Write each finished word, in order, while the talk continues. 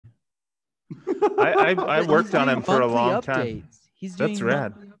I But worked he's on doing him for a monthly long time. updates. He's That's doing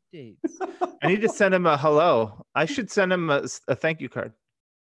rad. monthly updates. I need to send him a hello. I should send him a thank you card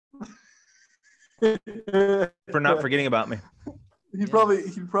for not forgetting about me. He'd probably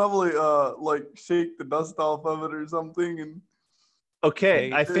like shake the dust off of it or something. And Okay,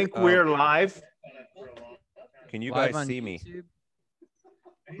 Hey, I think we're live. Can you Live guys on see me? YouTube?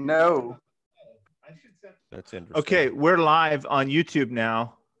 no. That's interesting. Okay, we're live on YouTube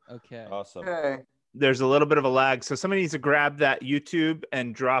now. Okay. Awesome. Okay. There's a little bit of a lag, so somebody needs to grab that YouTube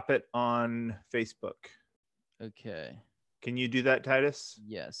and drop it on Facebook. Okay. Can you do that, Titus?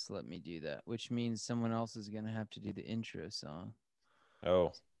 Yes, let me do that. Which means someone else is going to have to do the intro song.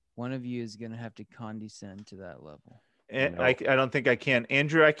 Oh, One of you is going to have to condescend to that level. And No. I don't think I can.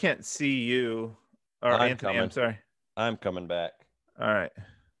 Andrew, I can't see you. Or I'm Anthony, I'm coming. sorry. I'm coming back. All right.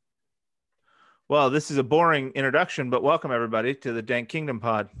 Well, this is a boring introduction, but welcome everybody to the Dank Kingdom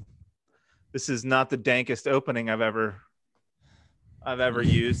Pod. This is not the dankest opening I've ever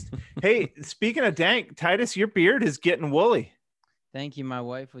used. Hey, speaking of dank, Titus, your beard is getting woolly. Thank you. My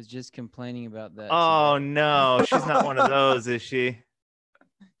wife was just complaining about that. Oh today. no, she's not one of those, is she?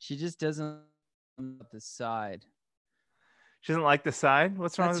 She just doesn't like the side. She doesn't like the side.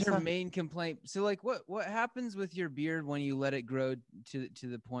 What's wrong That's with her the side? main complaint. So, like, what happens with your beard when you let it grow to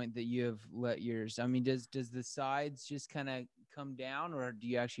the point that you have let yours? I mean, does the sides just kind of come down, or do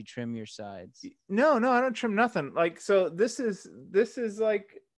you actually trim your sides? No, I don't trim nothing. Like, so this is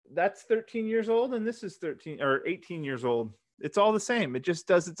like, that's 13 years old, and this is 13 or 18 years old. It's all the same. It just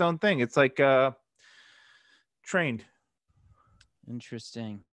does its own thing. It's like trained.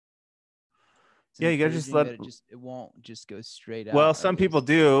 Interesting. It's Yeah, you gotta just encouraging let- that it won't just go straight out. Well, I some guess. people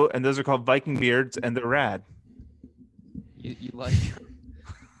do, and those are called Viking beards, and they're rad. You like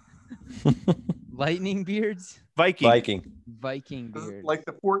lightning beards, Viking. Viking beards, Like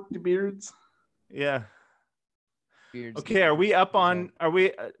the forked beards. Yeah. beards. Okay, are we up on? Are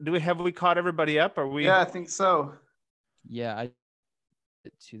we? Have we caught everybody up? Are we? Yeah, I think so. Yeah, I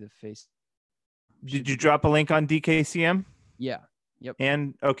to the face. Did you drop a link on DKCM? Yeah. Yep.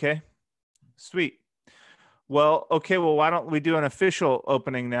 And okay, sweet. Well, okay. Well, why don't we do an official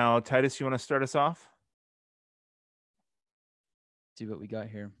opening now? Titus, you want to start us off? See what we got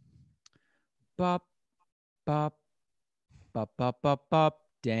here. Bop, bop, bop, bop, bop, bop.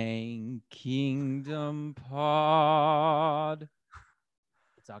 Dang Kingdom Pod.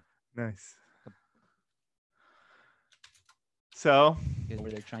 It's all Nice. So good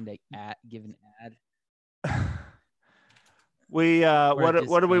where they're trying to give an ad. we Or what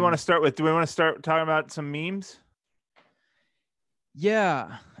do we want to disclaimer. start with? Do we want to start talking about some memes?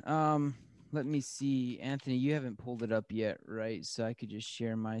 Yeah. Let me see. Anthony, you haven't pulled it up yet, right? So I could just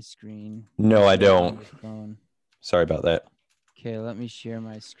share my screen. No, I Share it on don't. your phone. Sorry about that. Okay, let me share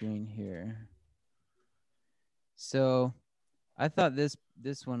my screen here. So I thought this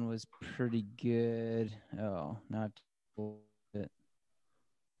one was pretty good. Oh, not it.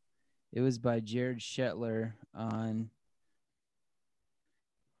 It was by Jared Shetler on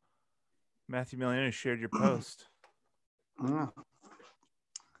Matthew Milian shared your post. Mm.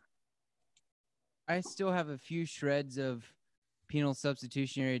 I still have a few shreds of penal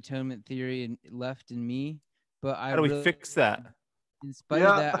substitutionary atonement theory left in me, but How do we fix that? In spite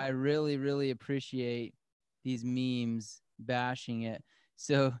Yeah. of that, I really, really appreciate these memes bashing it.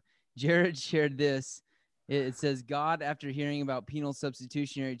 So Jared shared this. It says, God, after hearing about penal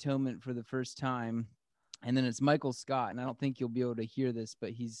substitutionary atonement for the first time, and then it's Michael Scott, and I don't think you'll be able to hear this, but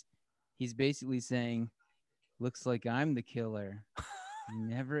he's basically saying, looks like I'm the killer.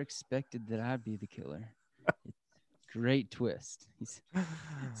 Never expected that I'd be the killer. Great twist.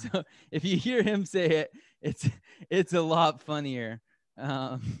 So if you hear him say it, it's a lot funnier.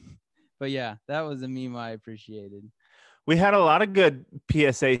 But yeah, that was a meme I appreciated. We had a lot of good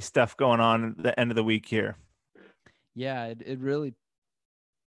PSA stuff going on at the end of the week here. Yeah, it really.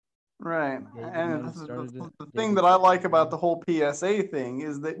 Right. David And might have started it. the thing that I like about the whole PSA thing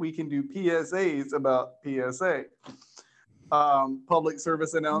is that we can do PSAs about PSA. Public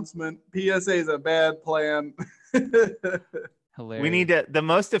service announcement. PSA is a bad plan. Hilarious. We need the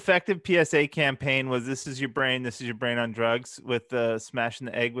most effective PSA campaign was "This is your brain on drugs" with the smashing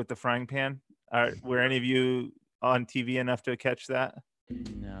the egg with the frying pan. Were any of you on TV enough to catch that?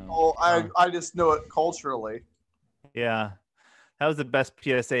 No. Oh, I just know it culturally. Yeah, that was the best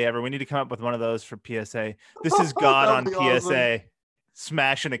PSA ever. We need to come up with one of those for PSA. This is God on That'd be PSA, awesome.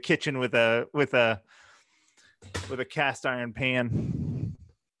 smashing a kitchen with a cast iron pan.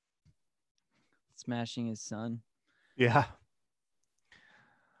 Smashing his son. Yeah.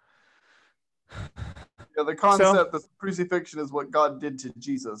 Yeah, the concept that crucifixion is what God did to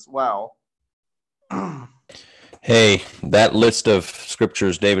Jesus. Wow. Hey, that list of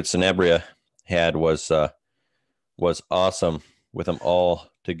scriptures David Sanabria had was awesome with them all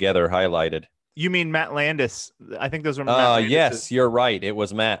together highlighted. You mean Matt Landis? I think those were Matt Landis's. Yes, you're right. It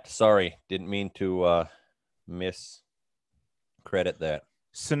was Matt. Sorry, didn't mean to miscredit that.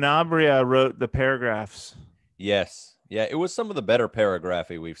 Sanabria wrote the paragraphs. Yes, yeah, it was some of the better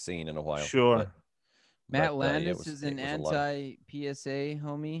paragraphy we've seen in a while. Sure. Matt it Landis was- is it an was a lot. anti-PSA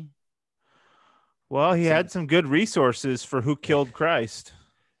homie. Well, he had some good resources for who killed Christ.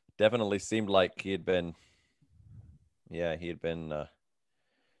 Definitely seemed like he had been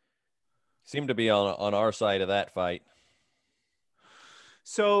seemed to be on our side of that fight.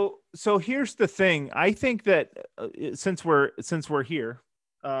 So here's the thing. I think that since we're here,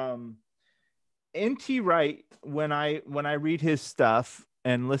 NT Wright, when I read his stuff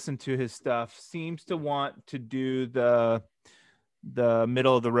and listen to his stuff, seems to want to do the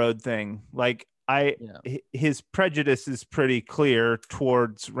middle of the road thing. Like his prejudice is pretty clear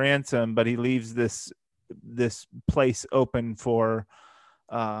towards ransom, but he leaves this place open for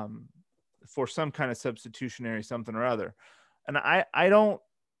some kind of substitutionary something or other. And I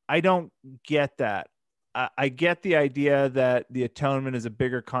don't get that. I get the idea that the atonement is a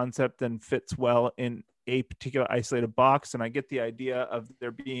bigger concept than fits well in a particular isolated box. And I get the idea of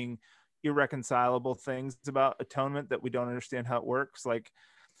there being irreconcilable things about atonement that we don't understand how it works. Like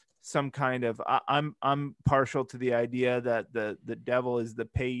some kind of, I'm partial to the idea that the devil is the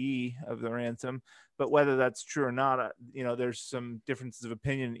payee of the ransom, but whether that's true or not, there's some differences of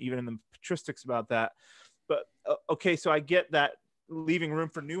opinion, even in the patristics about that. But okay, so I get that, leaving room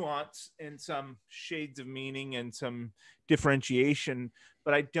for nuance and some shades of meaning and some differentiation,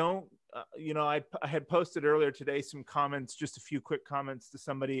 but I don't, I had posted earlier today some comments, just a few quick comments to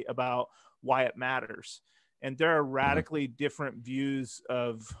somebody about why it matters. And there are radically different views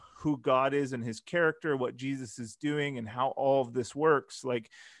of who God is and his character, what Jesus is doing, and how all of this works. Like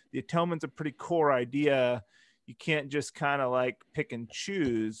the atonement's a pretty core idea. You can't just kind of like pick and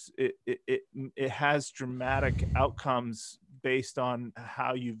choose. It has dramatic outcomes based on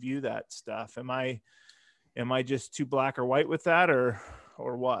how you view that stuff. Am I just too black or white with that, or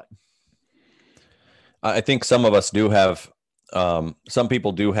what? I think some of us do have, some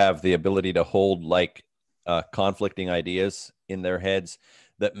people do have the ability to hold like conflicting ideas in their heads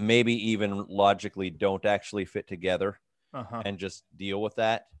that maybe even logically don't actually fit together, and just deal with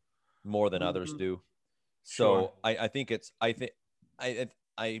that more than others do. So sure.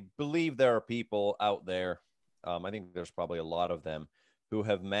 I believe there are people out there, I think there's probably a lot of them, who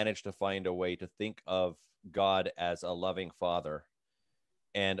have managed to find a way to think of God as a loving father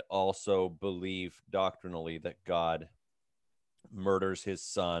and also believe doctrinally that God murders his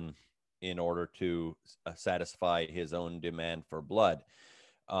son in order to satisfy his own demand for blood.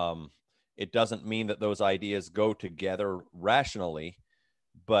 It doesn't mean that those ideas go together rationally,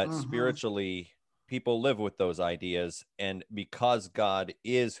 but spiritually, people live with those ideas. And because God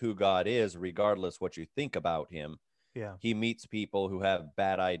is who God is, regardless what you think about him, he meets people who have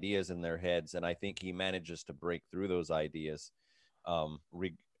bad ideas in their heads. And I think he manages to break through those ideas,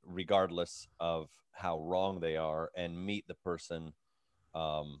 regardless of how wrong they are, and meet the person,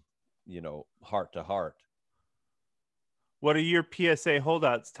 heart to heart. What are your PSA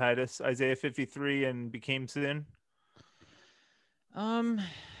holdouts, Titus? Isaiah 53 and became sin?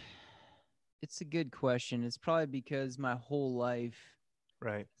 It's a good question. It's probably because my whole life,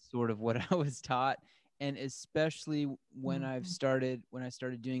 right, sort of what I was taught, and especially when I started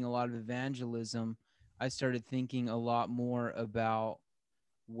doing a lot of evangelism, I started thinking a lot more about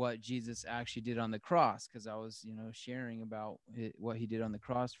what Jesus actually did on the cross, because I was, sharing about what he did on the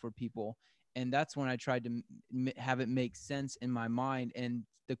cross for people. And that's when I tried to have it make sense in my mind. And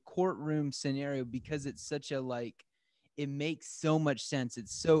the courtroom scenario, because it's such a it makes so much sense.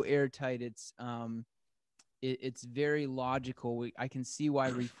 It's so airtight. It's very logical. I can see why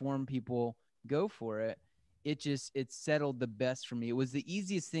Reformed people go for it. It settled the best for me. It was the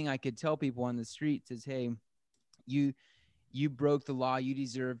easiest thing I could tell people on the streets is, hey, you broke the law. You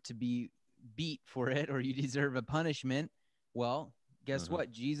deserve to be beat for it, or you deserve a punishment. Well, guess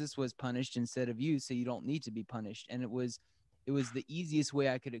what? Jesus was punished instead of you, so you don't need to be punished. And it was the easiest way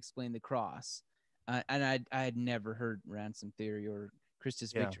I could explain the cross. And I had never heard ransom theory or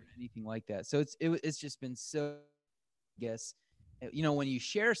Christus Victor or anything like that. So it's just been so, I guess, when you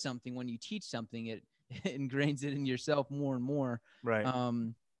share something, when you teach something, it ingrains it in yourself more and more. Right.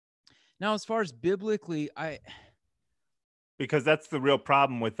 Now, as far as biblically, because that's the real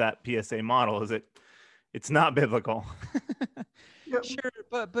problem with that PSA model, is it's not biblical. Sure,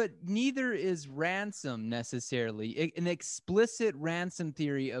 But neither is ransom necessarily. An explicit ransom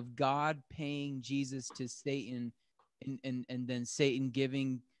theory of God paying Jesus to Satan, and then Satan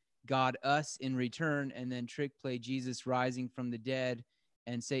giving God us in return, and then trick play Jesus rising from the dead,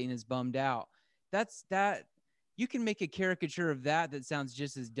 and Satan is bummed out. That you can make a caricature of that sounds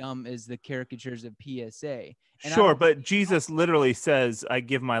just as dumb as the caricatures of PSA. And Sure, but Jesus literally says, "I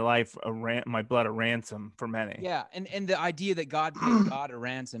give my life my blood a ransom for many." Yeah, and the idea that God paid God a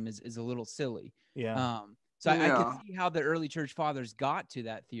ransom is a little silly. Yeah. So I can see how the early church fathers got to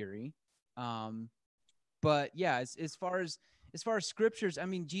that theory. But yeah, as far as scriptures, I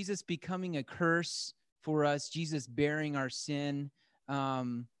mean, Jesus becoming a curse for us, Jesus bearing our sin.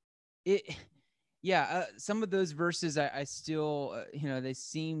 Some of those verses I still, they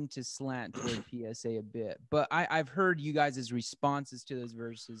seem to slant toward PSA a bit, but I've heard you guys' responses to those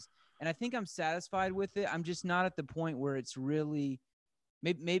verses, and I think I'm satisfied with it. I'm just not at the point where it's really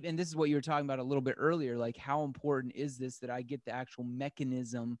maybe, and this is what you were talking about a little bit earlier, like how important is this that I get the actual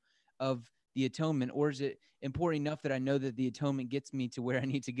mechanism of the atonement, or is it important enough that I know that the atonement gets me to where I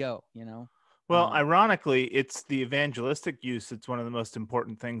need to go, Well, ironically, it's the evangelistic use that's one of the most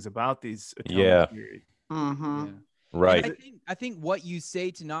important things about these atonement Yeah. theories. Mm-hmm. Yeah. Right. And I think what you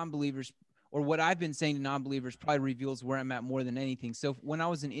say to non-believers, or what I've been saying to non-believers, probably reveals where I'm at more than anything. So when I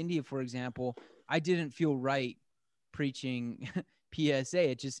was in India, for example, I didn't feel right preaching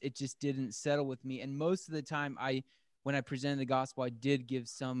PSA. It just didn't settle with me. And most of the time, when I presented the gospel, I did give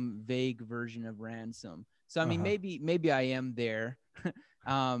some vague version of ransom. So I mean, maybe I am there,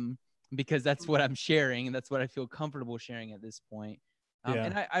 because that's what I'm sharing, and that's what I feel comfortable sharing at this point.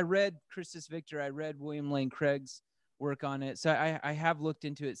 And I read Christus Victor, I read William Lane Craig's work on it. So I have looked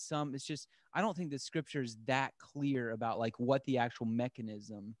into it some. It's just, I don't think the scripture is that clear about like what the actual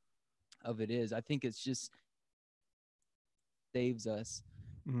mechanism of it is. I think it's just saves us.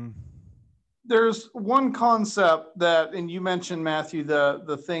 Mm. There's one concept that, and you mentioned, Matthew,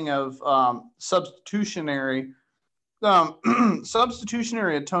 the thing of substitutionary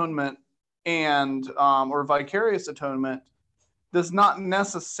substitutionary atonement and or vicarious atonement does not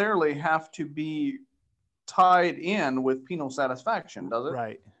necessarily have to be tied in with penal satisfaction, does it?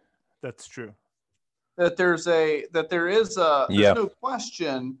 Right. That's true. That there is Yeah. no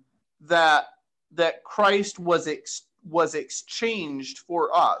question that Christ was exchanged for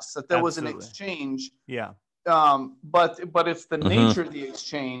us, that there was an Absolutely. exchange. Yeah. But it's the Mhm. nature of the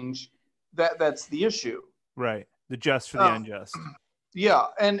exchange that's the issue. Right. The just for the unjust. Yeah,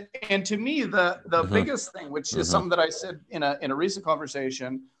 and to me, the Mhm. biggest thing, which is Mhm. something that I said in a recent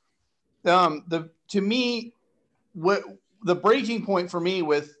conversation, to me, what the breaking point for me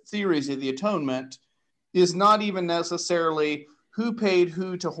with theories of the atonement is not even necessarily who paid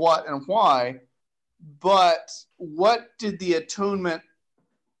who to what and why, but what did the atonement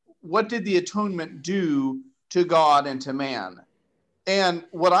do to God and to man? And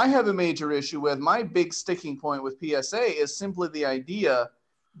what I have a major issue with, my big sticking point with PSA, is simply the idea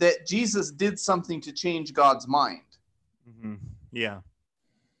that Jesus did something to change God's mind. Mm-hmm. Yeah.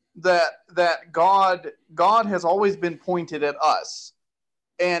 That God has always been pointed at us,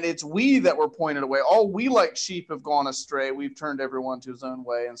 and it's we that were pointed away. All we like sheep have gone astray. We've turned everyone to his own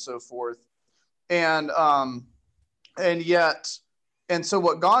way, and so forth. And so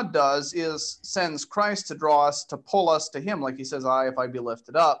what God does is sends Christ to draw us, to pull us to him. Like he says, if I be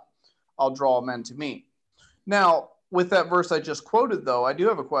lifted up, I'll draw men to me. Now, with that verse I just quoted, though, I do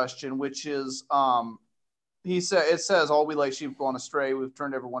have a question, which is, it says, all we like sheep have gone astray. We've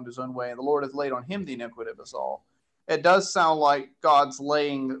turned everyone to his own way, and the Lord hath laid on him the iniquity of us all. It does sound like God's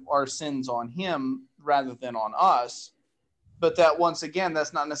laying our sins on him rather than on us. But that, once again,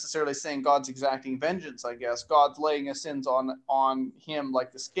 that's not necessarily saying God's exacting vengeance, I guess. God's laying his sins on him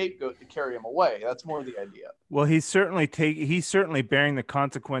like the scapegoat to carry him away. That's more the idea. Well, he's certainly bearing the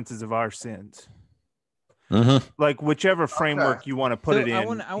consequences of our sins. Mhm. Like whichever framework you want to put it in.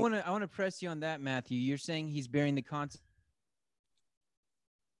 I want to press you on that, Matthew. You're saying he's bearing the consequences.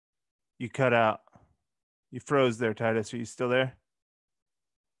 You cut out. You froze there, Titus. Are you still there?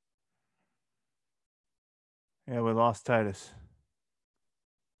 Yeah, we lost Titus.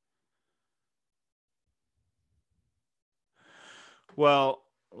 Well,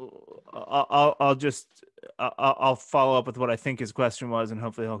 I'll follow up with what I think his question was, and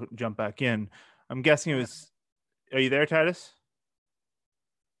hopefully he'll jump back in. I'm guessing it was. Are you there, Titus?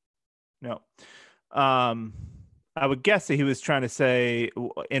 No. I would guess that he was trying to say,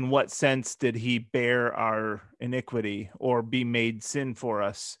 in what sense did he bear our iniquity or be made sin for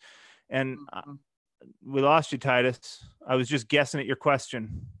us? And we lost you, Titus. I was just guessing at your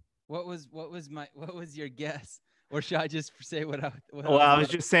question. What was your guess? Or should I just say what I? Well, I was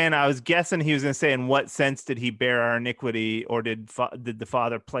just saying. I was guessing he was going to say, in what sense did he bear our iniquity, or did the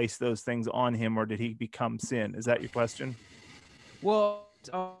Father place those things on him, or did he become sin? Is that your question? Well,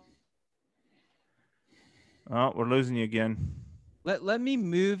 oh, we're losing you again. Let me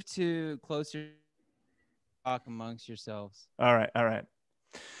move to closer talk amongst yourselves. All right.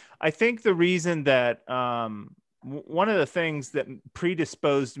 I think the reason that one of the things that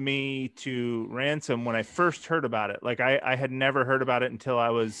predisposed me to ransom when I first heard about it, like I had never heard about it until I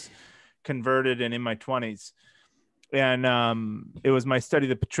was converted and in my 20s. And it was my study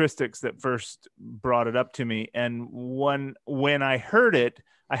of the patristics that first brought it up to me. And when I heard it,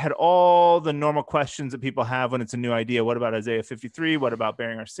 I had all the normal questions that people have when it's a new idea. What about Isaiah 53? What about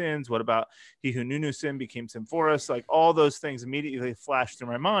bearing our sins? What about he who knew no sin became sin for us? Like all those things immediately flashed through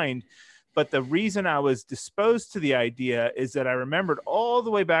my mind. But the reason I was disposed to the idea is that I remembered all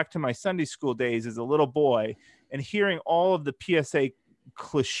the way back to my Sunday school days as a little boy and hearing all of the PSA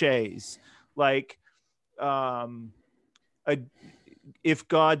cliches, like if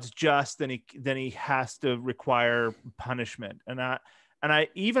God's just, then he has to require punishment. And I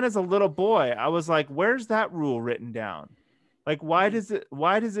even as a little boy, I was like, where's that rule written down? Like, why does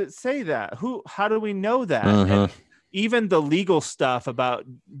it say that? How do we know that? And even the legal stuff about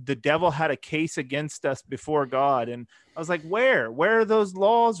the devil had a case against us before God. And I was like, where are those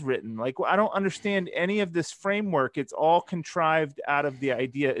laws written? Like, I don't understand any of this framework. It's all contrived out of the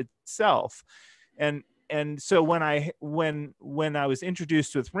idea itself. And so when I was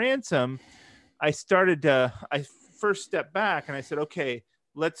introduced with ransom, I first stepped back and I said, okay,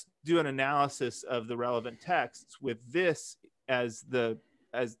 let's do an analysis of the relevant texts with this as the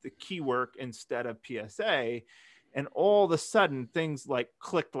key work instead of PSA. And all of a sudden things like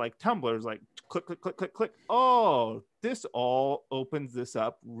clicked like tumblers, like click, click, click, click, click. Oh, this all opens this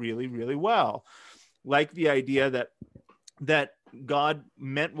up really, really well. Like the idea that God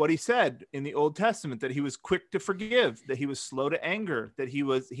meant what he said in the Old Testament, that he was quick to forgive, that he was slow to anger, that he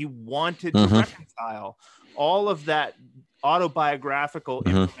wanted to reconcile. All of that autobiographical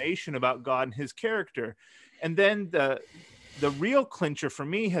information about God and his character. And then the real clincher for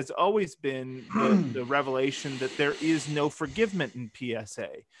me has always been the revelation that there is no forgiveness in PSA.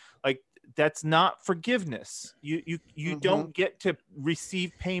 Like, that's not forgiveness. You don't get to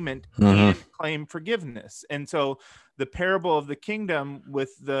receive payment and claim forgiveness. And so the parable of the kingdom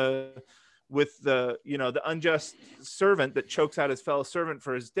with the unjust servant that chokes out his fellow servant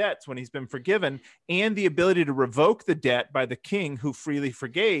for his debts when he's been forgiven, and the ability to revoke the debt by the king who freely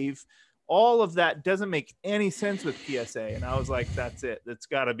forgave, all of that doesn't make any sense with PSA. And I was like, that's it. That's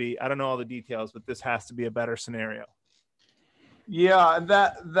got to be, I don't know all the details, but this has to be a better scenario. Yeah,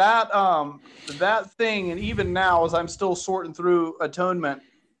 that thing, and even now as I'm still sorting through atonement,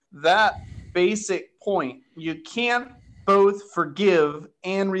 that basic point, you can't both forgive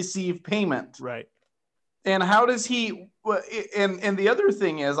and receive payment. Right. And how does he, and the other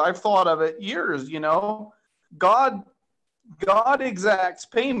thing is, I've thought of it years, God exacts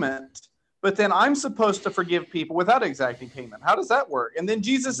payment, but then I'm supposed to forgive people without exacting payment. How does that work? And then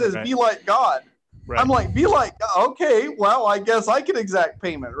Jesus says, be like God. Right. I'm like, be like, okay, well, I guess I can exact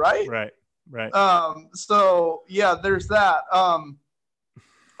payment, right? Right. So yeah, there's that. I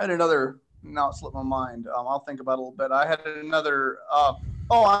had another, now it slipped my mind. I'll think about it a little bit. I had another,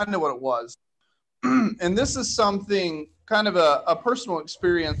 I know what it was. And this is something kind of a personal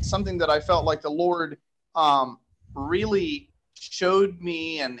experience, something that I felt like the Lord really showed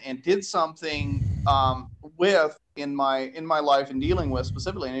me and did something with in my life and dealing with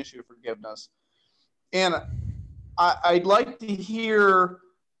specifically an issue of forgiveness. And I'd like to hear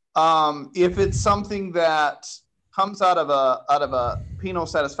if it's something that comes out of a penal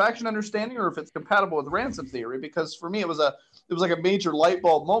satisfaction understanding, or if it's compatible with ransom theory. Because for me, it was like a major light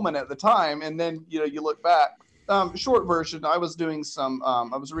bulb moment at the time, and then you look back. Short version: I was doing some.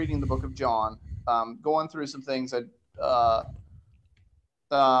 I was reading the book of John, going through some things that I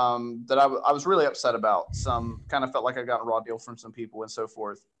was really upset about. Some kind of felt like I got a raw deal from some people and so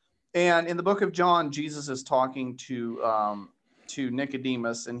forth. And in the book of John, Jesus is talking to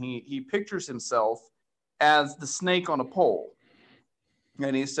Nicodemus, and he pictures himself as the snake on a pole.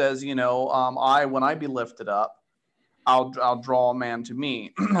 And he says, when I be lifted up, I'll draw a man to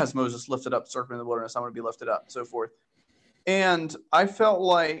me. As Moses lifted up the serpent in the wilderness, I'm going to be lifted up, so forth. And I felt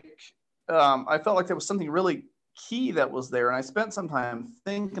like there was something really key that was there. And I spent some time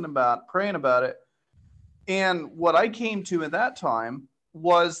praying about it. And what I came to at that time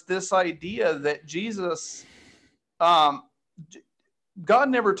was this idea that Jesus, God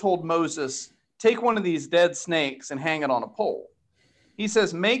never told Moses, take one of these dead snakes and hang it on a pole. He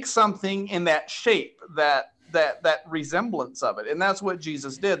says, make something in that shape that that resemblance of it. And that's what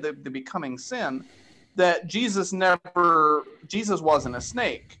Jesus did, the becoming sin, that Jesus wasn't a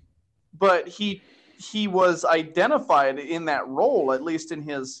snake, but he was identified in that role, at least in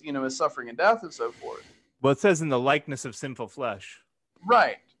his, his suffering and death and so forth. Well, it says in the likeness of sinful flesh.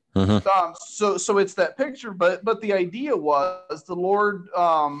 Right. Mm-hmm. So it's that picture, but the idea was the Lord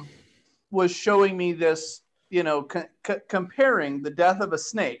was showing me this, comparing the death of a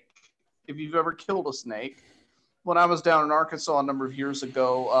snake. If you've ever killed a snake, when I was down in Arkansas a number of years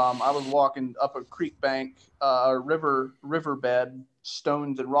ago, I was walking up a creek bank, a riverbed,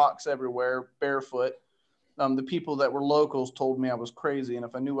 stones and rocks everywhere, barefoot. The people that were locals told me I was crazy, and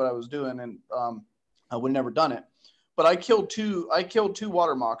if I knew what I was doing, and I would never done it. But I killed two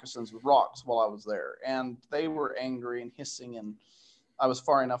water moccasins with rocks while I was there, and they were angry and hissing, and I was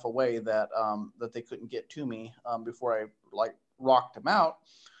far enough away that that they couldn't get to me before I rocked them out.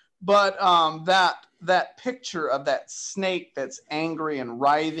 But that picture of that snake that's angry and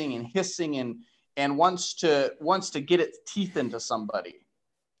writhing and hissing and wants to get its teeth into somebody,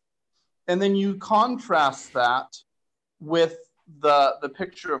 and then you contrast that with the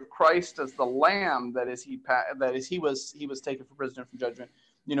picture of Christ as the lamb that is he was taken for prisoner from judgment.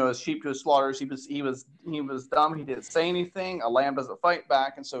 As sheep to his slaughters, he was dumb. He didn't say anything. A lamb doesn't fight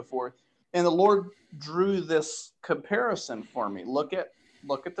back, and so forth. And the Lord drew this comparison for me. Look at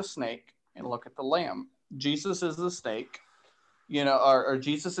the snake and look at the lamb. Jesus is the snake, or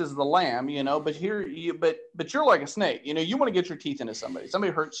Jesus is the lamb, but but you're like a snake. You want to get your teeth into somebody.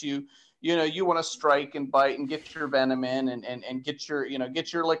 Somebody hurts you, you want to strike and bite and get your venom in and get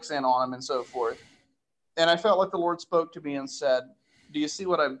your licks in on them and so forth. And I felt like the Lord spoke to me and said, do you see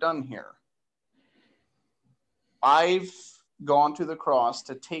what I've done here? I've gone to the cross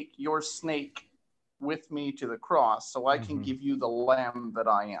to take your snake with me to the cross so I can give you the lamb that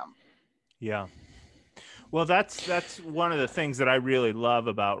I am. Yeah. Well, that's one of the things that I really love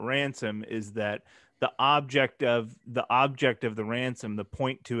about ransom is that the object of the ransom, the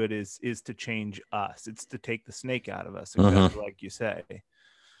point to it is to change us. It's to take the snake out of us, exactly like you say.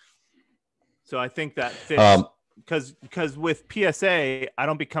 So I think that fits because with PSA, I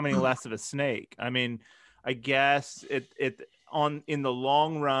don't become any less of a snake. I mean, I guess in the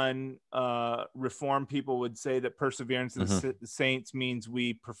long run, Reformed people would say that perseverance in the saints means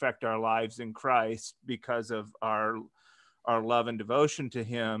we perfect our lives in Christ because of our love and devotion to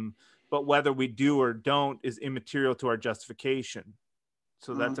him. But whether we do or don't is immaterial to our justification.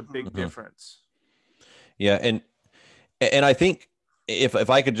 So that's a big difference. Yeah, and I think if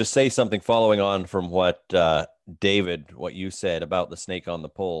I could just say something following on from what David, what you said about the snake on the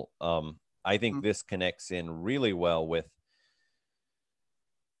pole, I think this connects in really well with,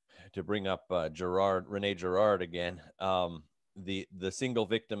 to bring up Rene Girard again, the single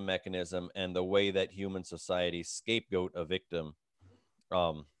victim mechanism and the way that human society scapegoat a victim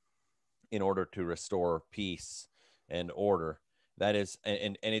in order to restore peace and order. That is,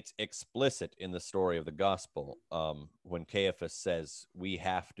 and it's explicit in the story of the gospel when Caiaphas says we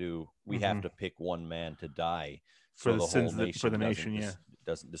have to pick one man to die for so the sins for the nation,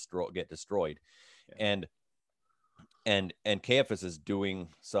 doesn't get destroyed, and Caiaphas is doing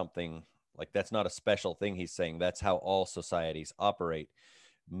something like that's not a special thing he's saying. That's how all societies operate.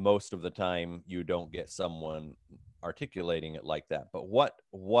 Most of the time, you don't get someone articulating it like that. But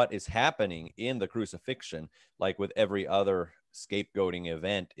what is happening in the crucifixion, like with every other scapegoating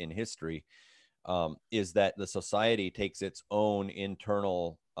event in history, is that the society takes its own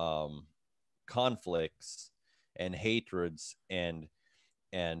internal conflicts and hatreds and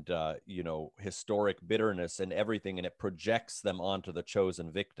historic bitterness and everything, and it projects them onto the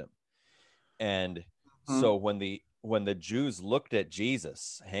chosen victim. And so when the Jews looked at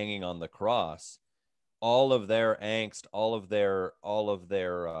Jesus hanging on the cross, all of their angst, all of their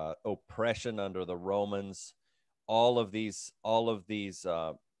oppression under the Romans, all of these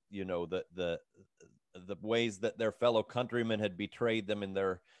the ways that their fellow countrymen had betrayed them in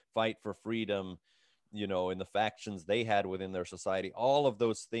their fight for freedom, in the factions they had within their society, all of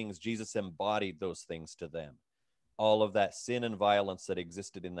those things, Jesus embodied those things to them. All of that sin and violence that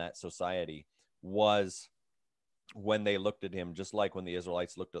existed in that society was, when they looked at him, just like when the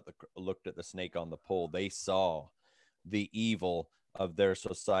Israelites looked at the snake on the pole, they saw the evil of their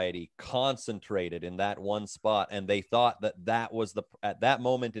society concentrated in that one spot, and they thought that was at that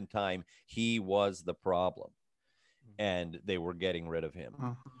moment in time, he was the problem, and they were getting rid of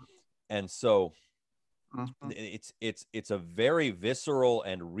him. And so it's a very visceral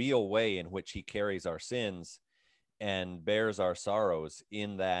and real way in which he carries our sins and bears our sorrows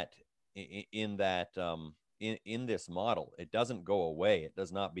in this model. It doesn't go away. It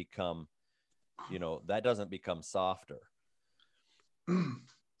does not become that doesn't become softer.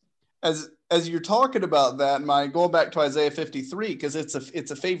 As you're talking about that, going back to Isaiah 53, because it's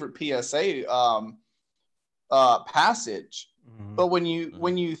a favorite PSA passage. Mhm. But when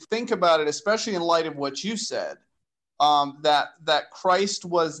you think about it, especially in light of what you said, that Christ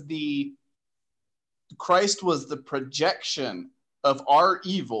was the projection of our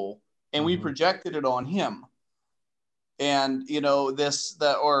evil, and we Mhm. projected it on him. And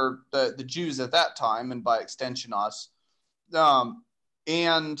the Jews at that time, and by extension us,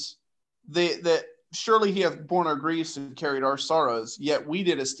 and that surely he hath borne our griefs and carried our sorrows, yet we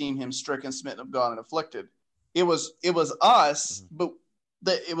did esteem him stricken, smitten of God, and afflicted. It was us, but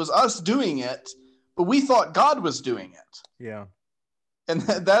it was us doing it, but we thought God was doing it. Yeah. And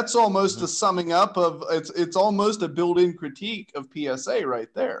that's almost a summing up of it's almost a built-in critique of PSA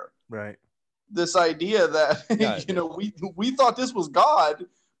right there. Right. This idea that we thought this was God,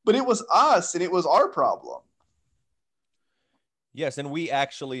 but it was us, and it was our problem. Yes, and we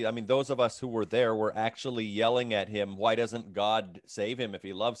actually, those of us who were there were actually yelling at him, why doesn't God save him if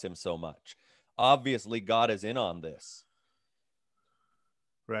he loves him so much? Obviously, God is in on this.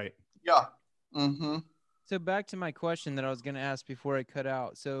 Right. Yeah. Mm-hmm. So back to my question that I was going to ask before I cut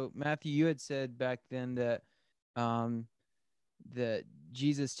out. So Matthew, you had said back then that that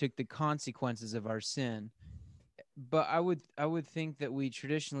Jesus took the consequences of our sin. But I would think that we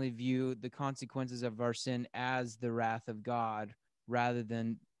traditionally view the consequences of our sin as the wrath of God rather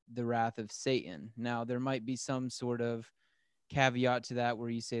than the wrath of Satan. Now, there might be some sort of caveat to that where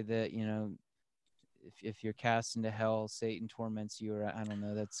you say that, if you're cast into hell, Satan torments you, or I don't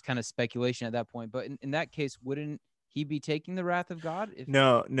know, that's kind of speculation at that point. But in that case, wouldn't he be taking the wrath of God?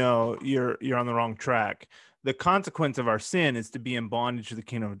 No, you're on the wrong track. The consequence of our sin is to be in bondage to the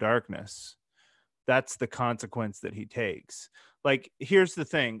kingdom of darkness. That's the consequence that he takes. Like, here's the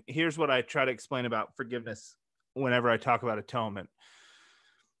thing. Here's what I try to explain about forgiveness whenever I talk about atonement.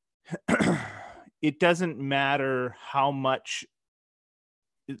 It doesn't matter how much,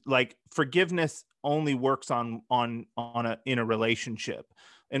 like, forgiveness only works in a relationship.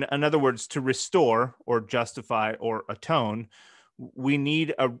 In other words, to restore or justify or atone, we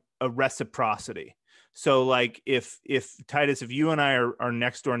need a reciprocity. So, like, if Titus, if you and I are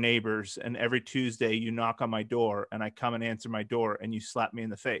next door neighbors, and every Tuesday you knock on my door and I come and answer my door and you slap me in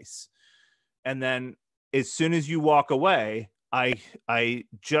the face, and then as soon as you walk away, I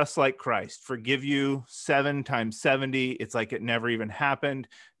just like Christ forgive you 7 times 70. It's like it never even happened.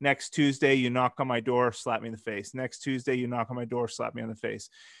 Next Tuesday you knock on my door, slap me in the face. Next Tuesday you knock on my door, slap me on the face.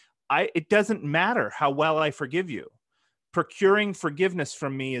 It doesn't matter how well I forgive you. Procuring forgiveness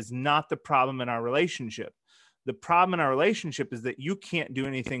from me is not the problem in our relationship. The problem in our relationship is that you can't do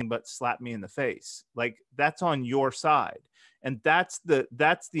anything but slap me in the face. Like, that's on your side. And that's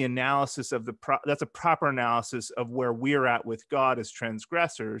the analysis of that's a proper analysis of where we're at with God as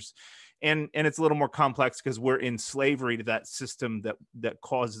transgressors. And it's a little more complex because we're in slavery to that system that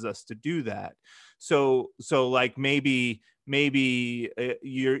causes us to do that. So like maybe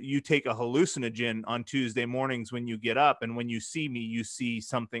you take a hallucinogen on Tuesday mornings when you get up, and when you see me, you see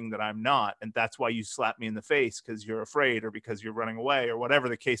something that I'm not. And that's why you slap me in the face, because you're afraid or because you're running away or whatever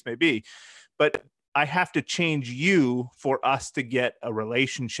the case may be. But I have to change you for us to get a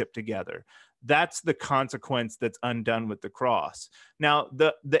relationship together. That's the consequence that's undone with the cross. Now,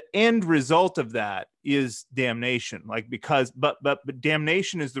 the end result of that is damnation. But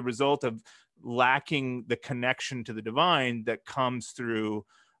damnation is the result of lacking the connection to the divine that comes through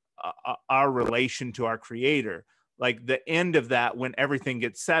our relation to our Creator. Like, the end of that, when everything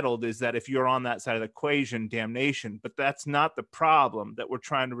gets settled, is that if you're on that side of the equation, damnation. But that's not the problem that we're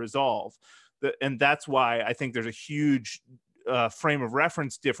trying to resolve. And that's why I think there's a huge frame of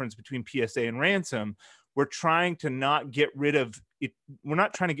reference difference between PSA and ransom. We're trying to not get rid of it. We're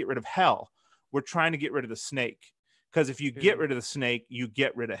not trying to get rid of hell. We're trying to get rid of the snake. Because if you get rid of the snake, you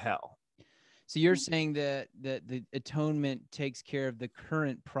get rid of hell. So you're saying that the atonement takes care of the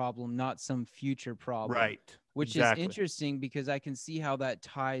current problem, not some future problem. Right. Which exactly. is interesting, because I can see how that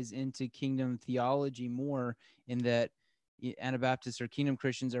ties into kingdom theology more, in that Anabaptists or kingdom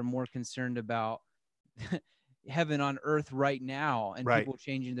Christians are more concerned about heaven on earth right now, and people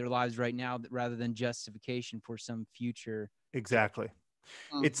changing their lives right now, rather than justification for some future. Exactly.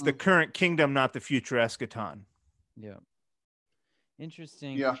 Mm-hmm. It's the current kingdom, not the future eschaton. Yeah.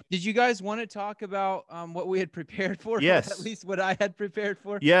 Interesting. Yeah. Did you guys want to talk about what we had prepared for? Yes. Or at least what I had prepared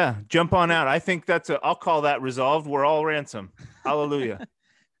for? Yeah. Jump on out. I think I'll call that resolved. We're all ransom. Hallelujah.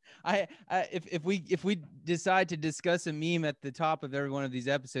 If we decide to discuss a meme at the top of every one of these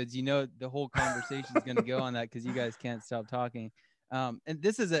episodes, the whole conversation is going to go on that, because you guys can't stop talking. And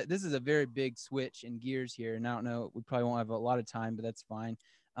this is a very big switch in gears here. And I don't know, we probably won't have a lot of time, but that's fine.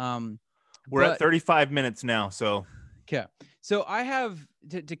 We're at 35 minutes now. So, okay. So I have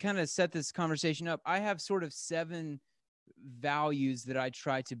to kind of set this conversation up. I have sort of 7 values that I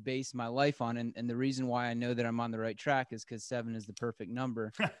try to base my life on. And the reason why I know that I'm on the right track is because 7 is the perfect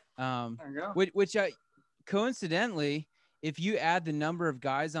number. There you go. Which I coincidentally, if you add the number of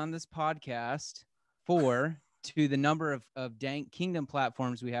guys on this podcast 4 to the number of Dank Kingdom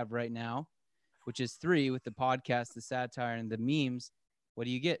platforms we have right now, which is 3 with the podcast, the satire, and the memes, what do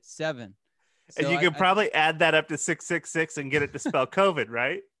you get? 7. and So you could probably add that up to 666 and get it to spell COVID,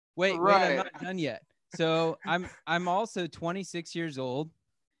 right? wait, I'm Right. not done yet. So I'm also 26 years old,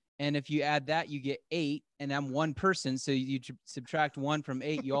 and if you add that, you get 8, and I'm one person. So you subtract 1 from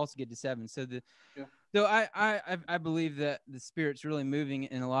 8, you also get to 7. So so I believe that the Spirit's really moving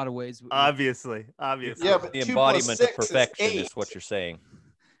in a lot of ways. Obviously. Yeah, but The 2 plus embodiment 6 of perfection is is 8. what you're saying.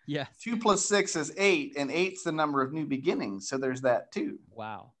 Yes. 2 plus 6 is 8, and 8's the number of new beginnings. So there's that too.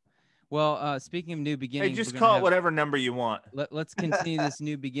 Wow. Well, speaking of new Hey, beginnings, just we're call gonna it have- whatever number you want. let's continue this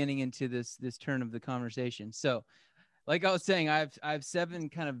new beginning into this turn of the conversation. So, like I was saying, I have 7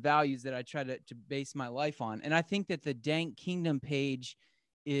 kind of values that I try to base my life on, and I think that the Dank Kingdom page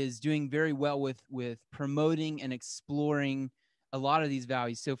is doing very well with promoting and exploring a lot of these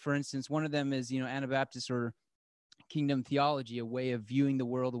values. So, for instance, one of them is Anabaptist or kingdom theology, a way of viewing the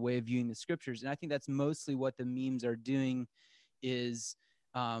world, a way of viewing the scriptures, and I think that's mostly what the memes are doing, is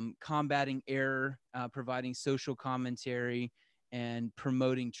combating error, providing social commentary, and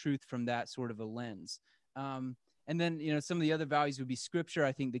promoting truth from that sort of a lens. And then, some of the other values would be scripture.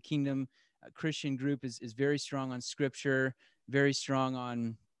 I think the Kingdom Christian group is very strong on scripture, very strong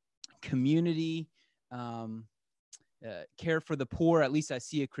on community, care for the poor. At least I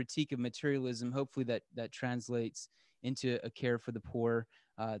see a critique of materialism. Hopefully that translates into a care for the poor.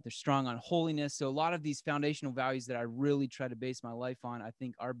 They're strong on holiness. So a lot of these foundational values that I really try to base my life on, I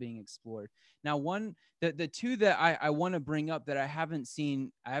think, are being explored. Now, the 2 that I want to bring up that I haven't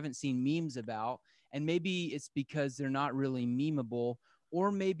seen memes about, and maybe it's because they're not really memeable,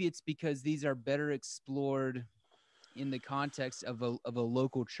 or maybe it's because these are better explored in the context of a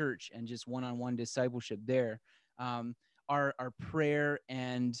local church and just one-on-one discipleship there, are prayer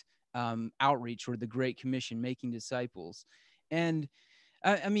and outreach, or the Great Commission, making disciples. And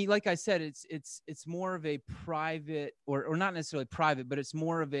I mean, like I said, it's more of a private, or not necessarily private, but it's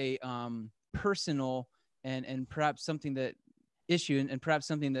more of a personal and perhaps something that issue, and perhaps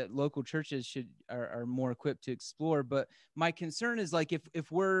something that local churches are more equipped to explore. But my concern is, like,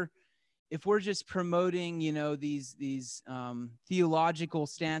 if we're just promoting, these theological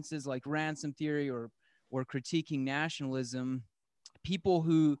stances like ransom theory or critiquing nationalism, people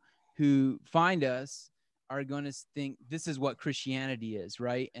who find us are going to think this is what Christianity is,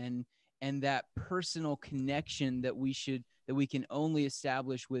 right? And that personal connection that we can only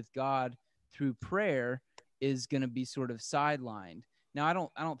establish with God through prayer is going to be sort of sidelined. Now,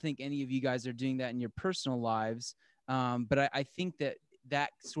 I don't think any of you guys are doing that in your personal lives, but I think that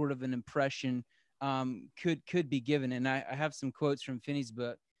sort of an impression could be given. And I have some quotes from Finney's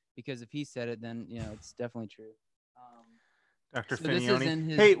book, because if he said it, then it's definitely true. Dr. So this is Finioni. in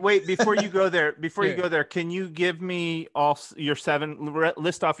his- Hey, wait, before you go there, Sure. can you give me your 7,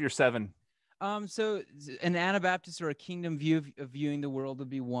 list off your 7? So an Anabaptist or a kingdom view of viewing the world would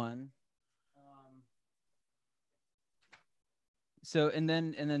be 1. So and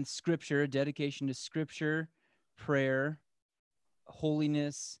then scripture, dedication to scripture, prayer,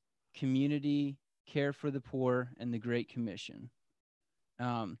 holiness, community, care for the poor, and the Great Commission.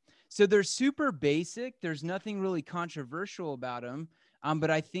 So they're super basic. There's nothing really controversial about them.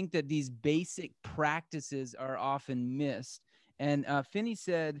 But I think that these basic practices are often missed. And Finney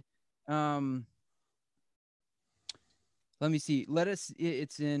said, let me see.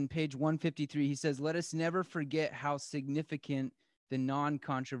 It's in page 153. He says, let us never forget how significant the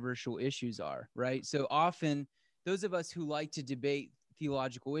non-controversial issues are, right? So often those of us who like to debate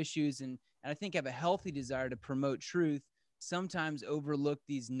theological issues and I think have a healthy desire to promote truth sometimes overlook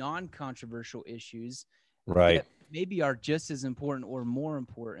these non-controversial issues, Right. that maybe are just as important or more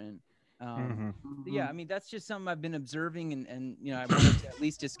important. Yeah, I mean, that's just something I've been observing, and I wanted to at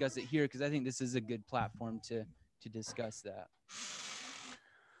least discuss it here because I think this is a good platform to discuss that.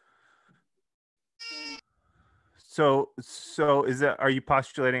 So are you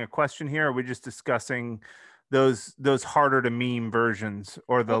postulating a question here, or are we just discussing those harder to meme versions,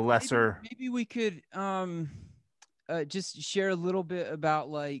 or the lesser? Maybe we could just share a little bit about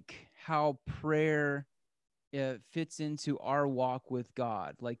like how prayer fits into our walk with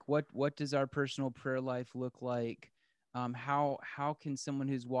God. Like what does our personal prayer life look like? How can someone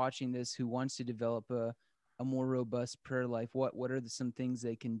who's watching this, who wants to develop a more robust prayer life, what are some things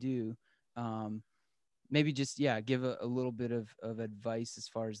they can do? Maybe just, give a little bit of advice as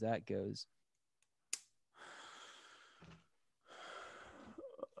far as that goes.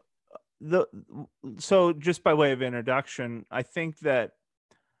 So just by way of introduction, I think that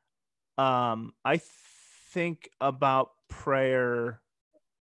I think about prayer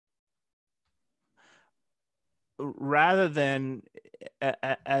rather than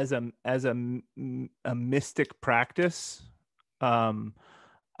as a mystic practice.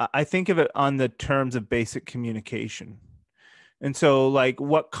 I think of it on the terms of basic communication. And so, like,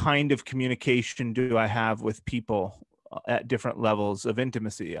 what kind of communication do I have with people at different levels of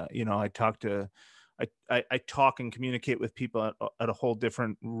intimacy? I talk and communicate with people at a whole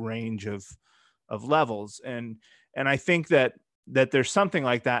different range of levels, and I think that there's something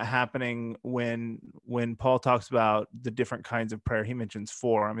like that happening when Paul talks about the different kinds of prayer. He mentions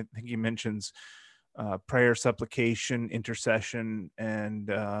four. I think he mentions prayer, supplication, intercession,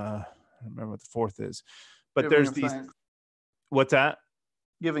 and I don't remember what the fourth is. But there's these. Thanks. What's that?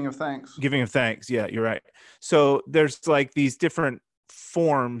 Giving of thanks. Giving of thanks. Yeah, you're right. So there's like these different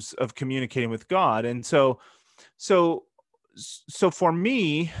forms of communicating with God, and so for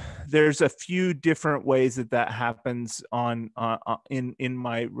me, there's a few different ways that happens in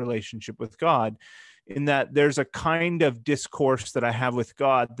my relationship with God. In that there's a kind of discourse that I have with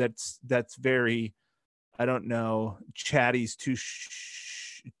God that's very, I don't know, chatty's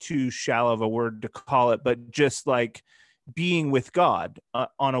too shallow of a word to call it, but just like being with God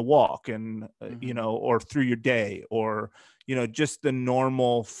on a walk, and or through your day, or just the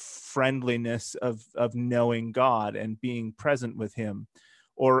normal friendliness of knowing God and being present with him,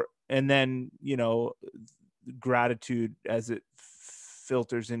 and then gratitude as it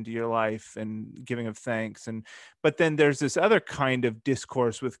filters into your life, and giving of thanks. But then there's this other kind of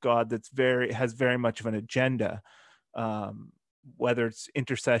discourse with God that's has very much of an agenda, whether it's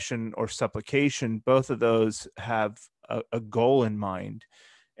intercession or supplication. Both of those have a goal in mind.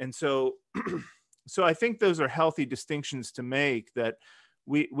 And so I think those are healthy distinctions to make, that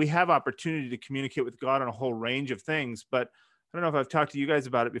we have opportunity to communicate with God on a whole range of things. But I don't know if I've talked to you guys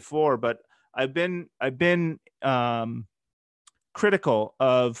about it before, but I've been critical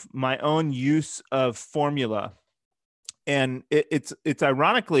of my own use of formula, and it's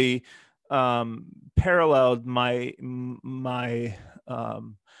ironically paralleled my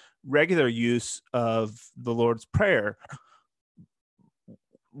regular use of the Lord's Prayer.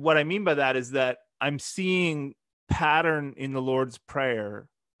 What I mean by that is that I'm seeing pattern in the Lord's Prayer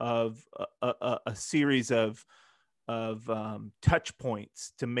of a series of touch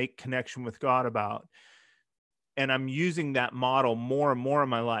points to make connection with God about. And I'm using that model more and more in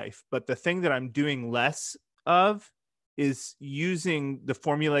my life. But the thing that I'm doing less of is using the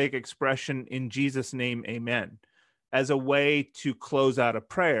formulaic expression "in Jesus' name, amen," as a way to close out a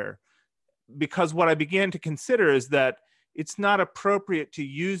prayer. Because what I began to consider is that it's not appropriate to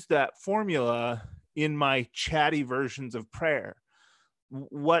use that formula in my chatty versions of prayer.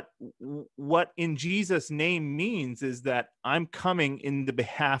 What "in Jesus' name" means is that I'm coming in the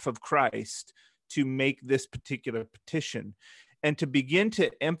behalf of Christ to make this particular petition, and to begin to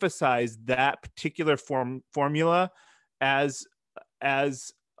emphasize that particular formula as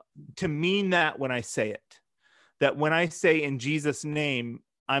to mean that when I say it, that when I say "in Jesus' name,"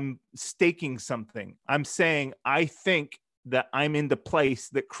 I'm staking something. I'm saying I think that I'm in the place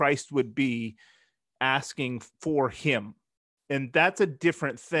that Christ would be, asking for him. And that's a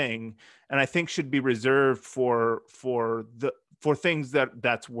different thing, and I think should be reserved for things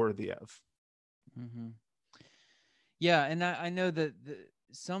that's worthy of. Mm-hmm. Yeah, and I know that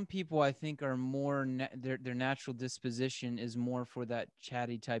some people, I think, are more their natural disposition is more for that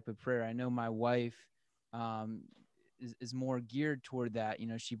chatty type of prayer. I know my wife is more geared toward that.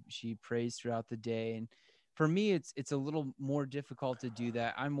 She prays throughout the day, and for me, it's a little more difficult to do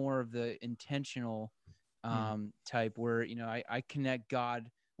that. I'm more of the intentional type, where I connect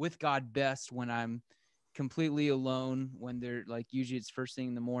with God best when I'm completely alone, when they're like, usually it's first thing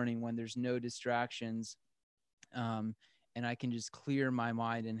in the morning when there's no distractions, and I can just clear my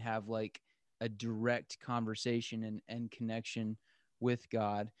mind and have like a direct conversation and connection with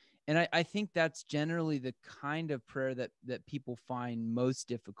God. And I think that's generally the kind of prayer that people find most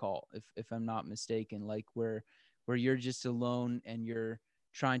difficult, if I'm not mistaken, like where you're just alone and you're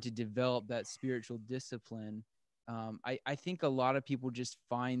trying to develop that spiritual discipline. I think a lot of people just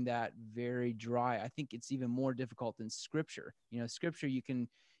find that very dry. I think it's even more difficult than scripture. Scripture you can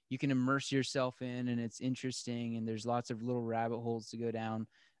immerse yourself in, and it's interesting, and there's lots of little rabbit holes to go down.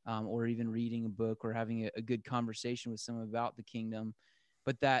 or even reading a book or having a good conversation with someone about the kingdom.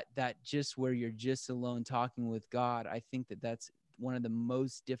 But that just where you're just alone talking with God, I think that's one of the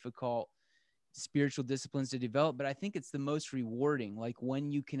most difficult spiritual disciplines to develop, but I think it's the most rewarding. Like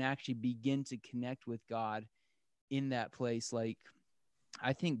when you can actually begin to connect with God in that place, like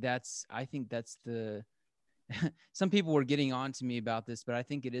I think that's the some people were getting on to me about this, but I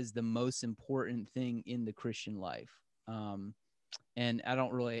think it is the most important thing in the Christian life. And I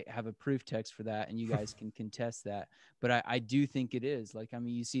don't really have a proof text for that, and you guys can contest that, but I do think it is. Like, I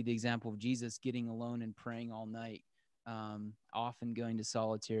mean, you see the example of Jesus getting alone and praying all night, often going to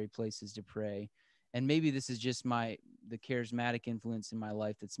solitary places to pray. And maybe this is just the charismatic influence in my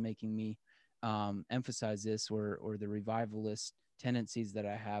life that's making me emphasize this, or the revivalist tendencies that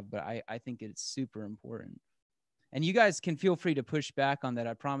I have, but I think it's super important. And you guys can feel free to push back on that.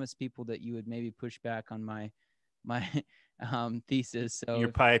 I promised people that you would maybe push back on my thesis. So Your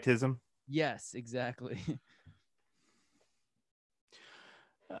pietism. Yes, exactly.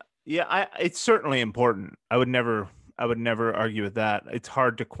 Yeah, it's certainly important. I would never argue with that. It's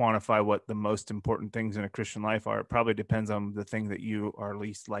hard to quantify what the most important things in a Christian life are. It probably depends on the thing that you are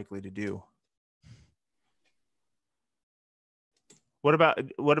least likely to do. What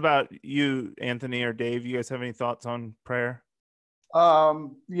about you, Anthony or Dave? You guys have any thoughts on prayer?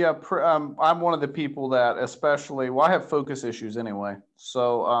 I'm one of the people that, especially, I have focus issues anyway.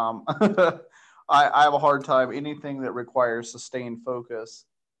 So I have a hard time anything that requires sustained focus.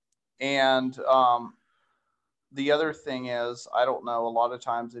 And the other thing is, I don't know, a lot of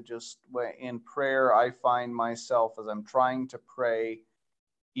times in prayer, I find myself, as I'm trying to pray,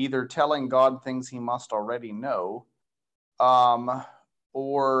 either telling God things he must already know,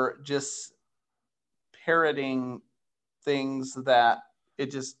 or just parroting things that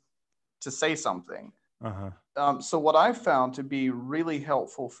to say something. So what I found to be really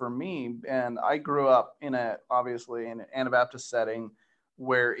helpful for me, and I grew up obviously in an Anabaptist setting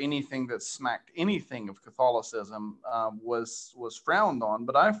where anything that smacked anything of Catholicism was frowned on.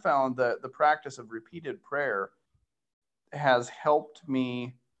 But I found that the practice of repeated prayer has helped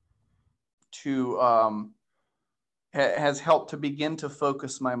me to begin to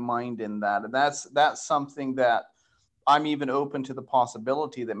focus my mind in that. And that's something that I'm even open to the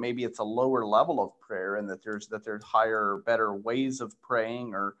possibility that maybe it's a lower level of prayer, and that there's higher, better ways of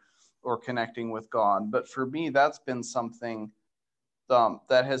praying or connecting with God. But for me, that's been something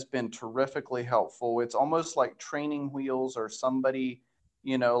that has been terrifically helpful. It's almost like training wheels, or somebody,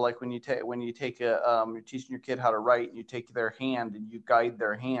 like when you take you're teaching your kid how to write, and you take their hand and you guide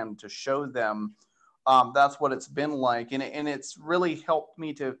their hand to show them. That's what it's been like, and it's really helped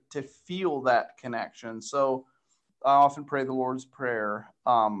me to feel that connection. So I often pray the Lord's Prayer.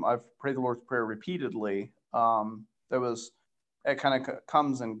 I've prayed the Lord's Prayer repeatedly. It kind of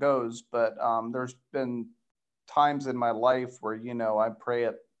comes and goes, but there's been times in my life where, I pray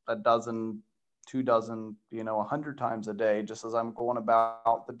it a dozen, 2 dozen, 100 times a day, just as I'm going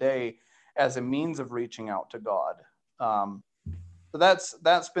about the day, as a means of reaching out to God. So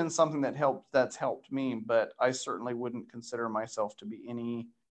that's been something that's helped me, but I certainly wouldn't consider myself to be any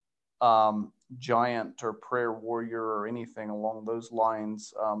giant or prayer warrior or anything along those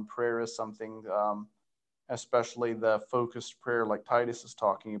lines. Prayer is something, especially the focused prayer like Titus is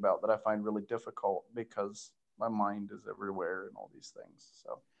talking about, that I find really difficult because my mind is everywhere and all these things.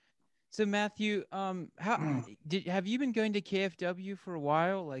 So Matthew, have you been going to KFW for a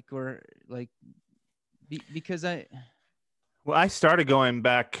while? Because I started going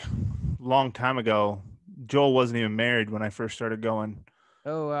back a long time ago. Joel wasn't even married when I first started going.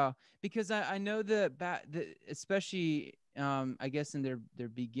 Oh, wow. Because I know especially, I guess in their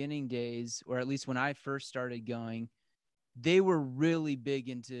beginning days, or at least when I first started going, they were really big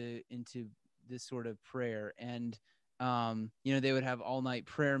into this sort of prayer. And, they would have all night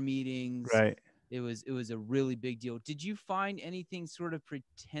prayer meetings. Right. It was a really big deal. Did you find anything sort of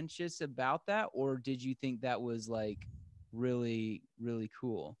pretentious about that? Or did you think that was like really, really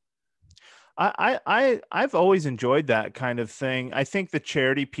cool? I've always enjoyed that kind of thing. I think the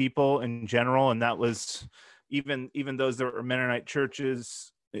charity people in general, and that was even those that were Mennonite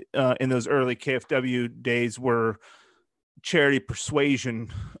churches in those early KFW days, were charity persuasion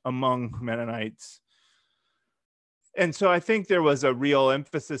among Mennonites. And so I think there was a real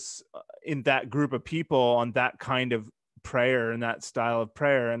emphasis in that group of people on that kind of prayer and that style of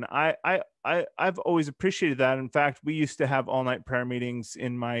prayer. And I've always appreciated that. In fact, we used to have all night prayer meetings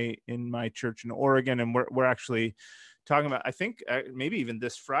in my church in Oregon, and we're actually talking about, I think maybe even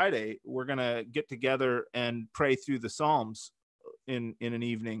this Friday, we're going to get together and pray through the Psalms in an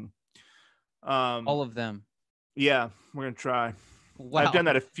evening. All of them. Yeah, we're going to try. Wow. I've done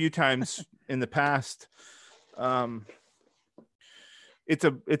that a few times in the past. It's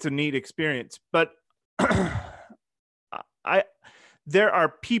a neat experience, but there are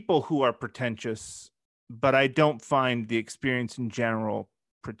people who are pretentious, but I don't find the experience in general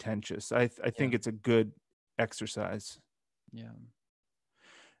pretentious. I think it's a good exercise. Yeah.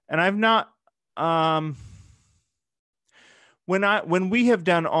 And I've not when we have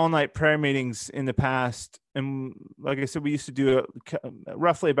done all night prayer meetings in the past, and like I said, we used to do it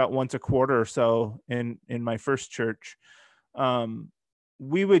roughly about once a quarter or so in my first church.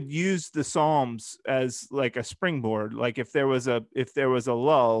 We would use the Psalms as like a springboard. Like if there was a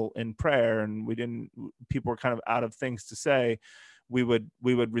lull in prayer and people were kind of out of things to say, we would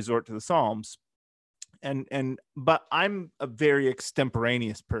resort to the Psalms. But I'm a very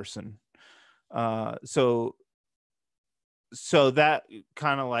extemporaneous person. So that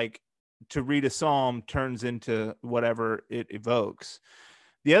kind of like to read a Psalm turns into whatever it evokes.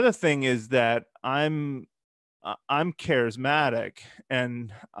 The other thing is that I'm charismatic,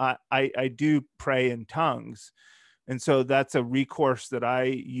 and I do pray in tongues. And so that's a recourse that I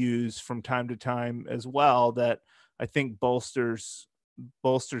use from time to time as well, that I think bolsters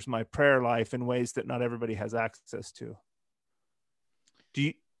my prayer life in ways that not everybody has access to.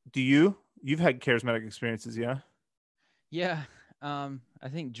 You've had charismatic experiences? Yeah. Yeah. I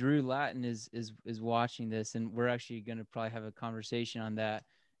think Drew Latin is watching this, and we're actually going to probably have a conversation on that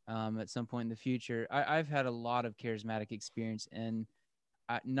at some point in the future. I've had a lot of charismatic experience, and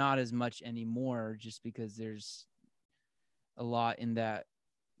not as much anymore, just because there's a lot in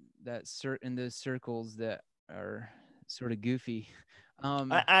in those circles that are sort of goofy.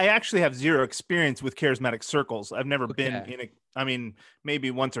 I actually have zero experience with charismatic circles. I've never been Okay. I mean, maybe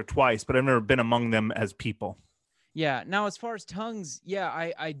once or twice, but I've never been among them as people. Yeah. Now, as far as tongues, yeah,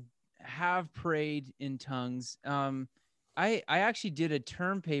 I have prayed in tongues. I actually did a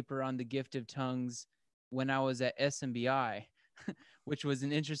term paper on the gift of tongues when I was at SMBI, which was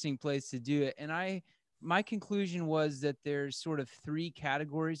an interesting place to do it. And my conclusion was that there's sort of three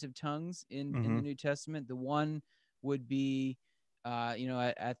categories of tongues in the New Testament. The one would be,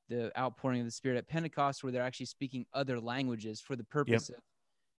 at the outpouring of the Spirit at Pentecost, where they're actually speaking other languages for the purpose of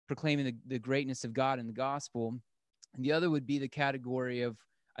proclaiming the greatness of God in the gospel. And the other would be the category of,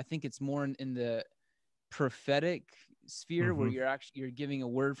 I think it's more in the prophetic sphere, where you're giving a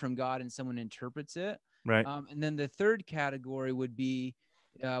word from God and someone interprets it. Right. And then the third category would be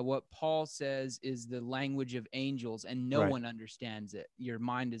what Paul says is the language of angels, and no one understands it. Your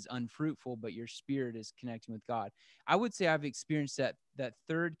mind is unfruitful, but your spirit is connecting with God. I would say I've experienced that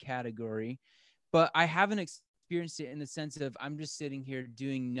third category, but I haven't experienced it in the sense of I'm just sitting here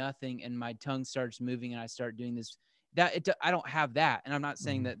doing nothing and my tongue starts moving and I start doing this. I don't have that. And I'm not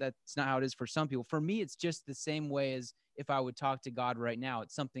saying that that's not how it is for some people. For me, it's just the same way as if I would talk to God right now.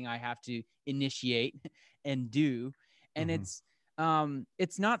 It's something I have to initiate and do. And it's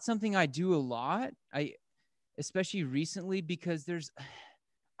not something I do a lot. Especially recently, because there's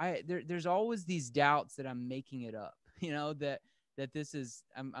always these doubts that I'm making it up, that this is,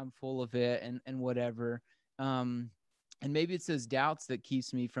 I'm full of it and whatever. And maybe it's those doubts that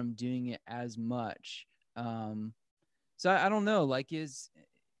keeps me from doing it as much. So I don't know,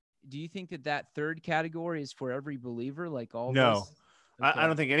 do you think that third category is for every believer? Like all of us? Okay. I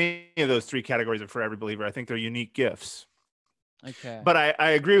don't think any of those three categories are for every believer. I think they're unique gifts. Okay. But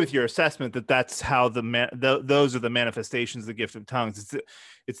I agree with your assessment that that's how those are the manifestations of the gift of tongues.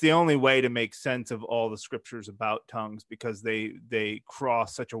 It's the only way to make sense of all the scriptures about tongues, because they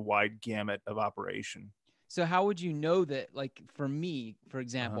cross such a wide gamut of operation. So how would you know that, like for me, for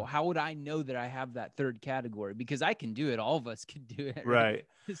example, how would I know that I have that third category? Because I can do it. All of us can do it. Right.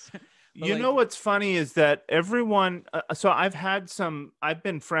 You know, what's funny is that everyone, so I've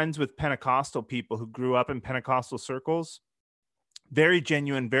been friends with Pentecostal people who grew up in Pentecostal circles, very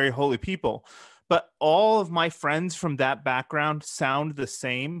genuine, very holy people. But all of my friends from that background sound the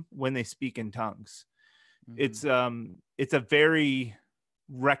same when they speak in tongues. It's a very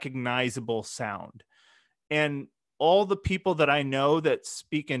recognizable sound. And all the people that I know that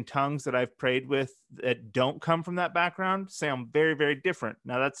speak in tongues that I've prayed with that don't come from that background sound very, very different.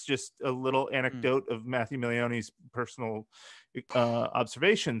 Now, that's just a little anecdote of Matthew Milioni's personal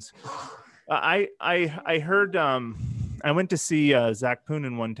observations. I heard, I went to see Zach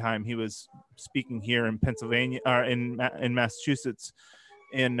Poonen one time. He was speaking here in Pennsylvania, or in Massachusetts,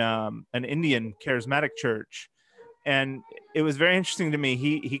 in an Indian charismatic church. And it was very interesting to me.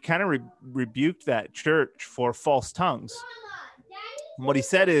 He kind of rebuked that church for false tongues. And what he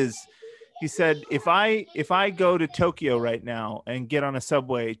said is, if I go to Tokyo right now and get on a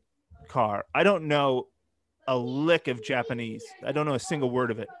subway car, I don't know a lick of Japanese. I don't know a single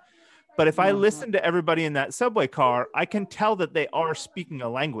word of it. But if I listen to everybody in that subway car, I can tell that they are speaking a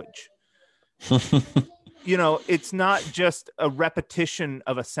language. You know, it's not just a repetition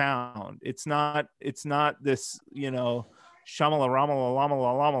of a sound. It's not this, you know, shamala ramala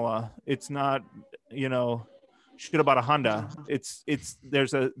lamala lamala. It's not, you know, shirabara Honda. It's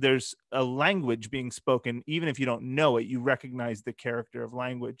there's a language being spoken. Even if you don't know it, you recognize the character of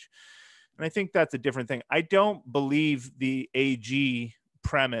language. And I think that's a different thing. I don't believe the AG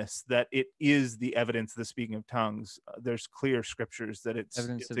premise that it is the evidence of the speaking of tongues. There's clear scriptures that it's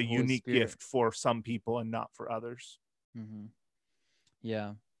a unique gift for some people and not for others. Mm-hmm.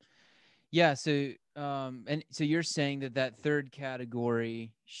 Yeah. So, and so you're saying that third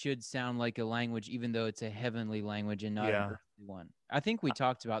category should sound like a language, even though it's a heavenly language and not an earthly one. I think we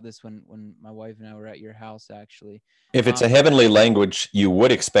talked about this when my wife and I were at your house, actually. If it's a heavenly language, you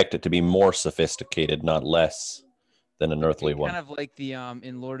would expect it to be more sophisticated, not less than an earthly one. Kind of like the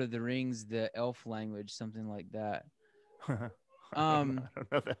in Lord of the Rings, the elf language, something like that.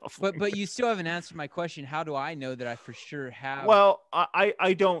 But you still haven't answered my question. How do I know that I for sure have? Well,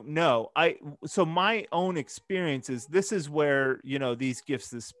 I don't know. So my own experience is this is where, you know, these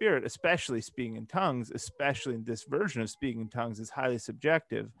gifts of the Spirit, especially speaking in tongues, especially in this version of speaking in tongues, is highly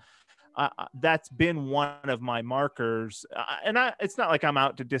subjective. That's been one of my markers, and it's not like I'm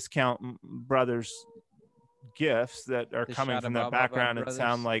out to discount brothers' gifts that are coming from that background and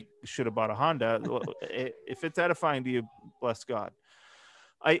sound like should have bought a Honda. If it's edifying to you, bless God.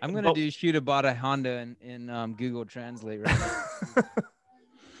 I'm gonna do should have bought a Honda in Google Translate right now.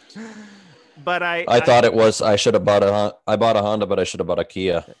 But I thought it was I bought a Honda, but I should have bought a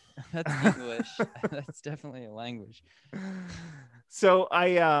Kia. That's English. That's definitely a language. So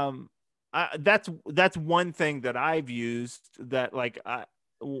that's one thing that I've used that, like,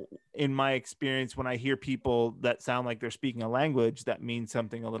 in my experience, when I hear people that sound like they're speaking a language, that means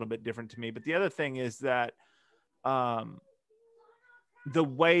something a little bit different to me. But the other thing is that the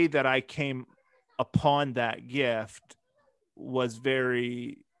way that I came upon that gift was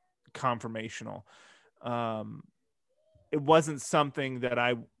very confirmational. It wasn't something that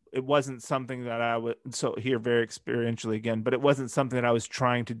I would, so here very experientially again, but it wasn't something that I was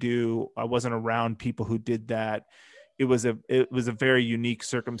trying to do. I wasn't around people who did that. It was a very unique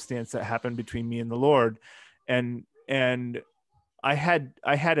circumstance that happened between me and the Lord. And I had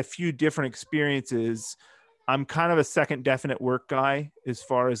a few different experiences. I'm kind of a second definite work guy as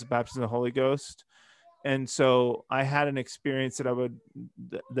far as the baptism of the Holy Ghost. And so I had an experience that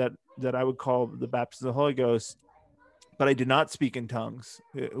I would call the baptism of the Holy Ghost, but I did not speak in tongues.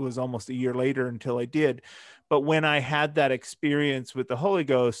 It was almost a year later until I did. But when I had that experience with the Holy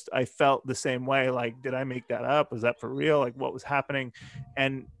Ghost, I felt the same way. Like, did I make that up? Was that for real? Like, what was happening?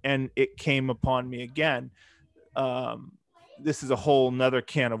 And it came upon me again. This is a whole nother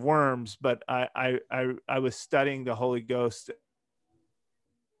can of worms, but I was studying the Holy Ghost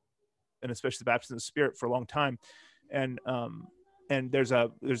and especially the baptism of the Spirit for a long time. And there's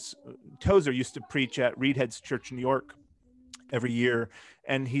Tozer used to preach at Reedhead's church in New York every year.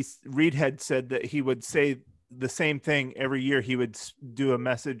 And Reedhead said that he would say the same thing every year. He would do a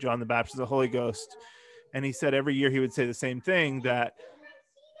message on the baptism of the Holy Ghost. And he said every year he would say the same thing, that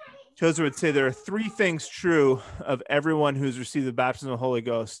Tozer would say there are three things true of everyone who's received the baptism of the Holy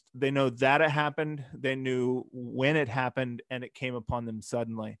Ghost. They know that it happened, they knew when it happened, and it came upon them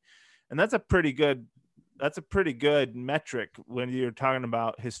suddenly. And that's a pretty good metric when you're talking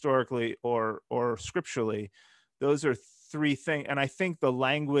about historically or scripturally. Those are three things. And I think the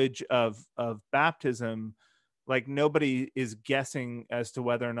language of baptism, like, nobody is guessing as to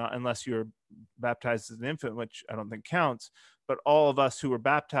whether or not, unless you're baptized as an infant, which I don't think counts, but all of us who were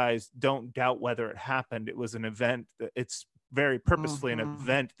baptized don't doubt whether it happened. It was an event. It's very purposefully an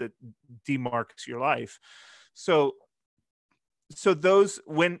event that demarks your life. So those,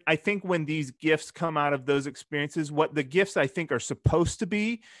 when these gifts come out of those experiences, what the gifts I think are supposed to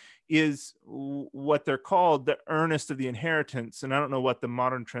be is what they're called the earnest of the inheritance. And I don't know what the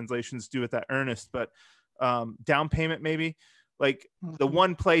modern translations do with that earnest, but down payment, maybe. Like, the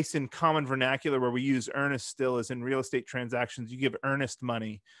one place in common vernacular where we use earnest still is in real estate transactions. You give earnest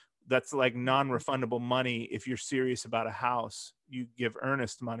money. That's like non-refundable money. If you're serious about a house, you give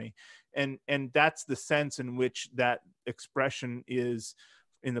earnest money. And that's the sense in which that expression is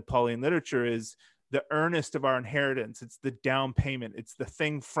in the Pauline literature, is the earnest of our inheritance. It's the down payment. It's the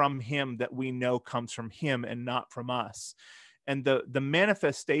thing from him that we know comes from him and not from us. And the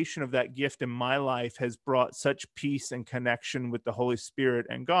manifestation of that gift in my life has brought such peace and connection with the Holy Spirit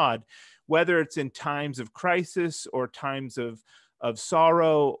and God, whether it's in times of crisis or times of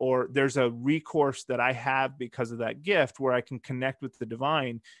sorrow, or there's a recourse that I have because of that gift where I can connect with the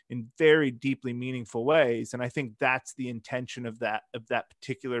divine in very deeply meaningful ways. And I think that's the intention of that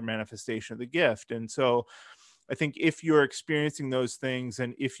particular manifestation of the gift. And so I think if you're experiencing those things,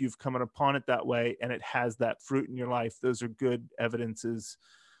 and if you've come upon it that way and it has that fruit in your life, those are good evidences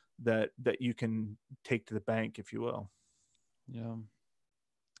that you can take to the bank, if you will. Yeah,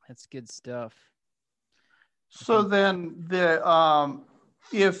 that's good stuff. So then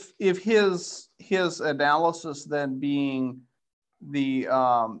if his analysis then being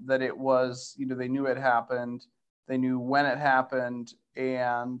that it was, they knew it happened, they knew when it happened,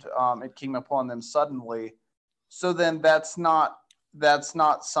 and it came upon them suddenly. So then that's not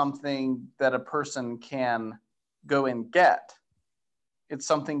something that a person can go and get. It's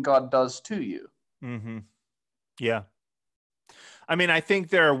something God does to you. Mm-hmm. Yeah. I mean, I think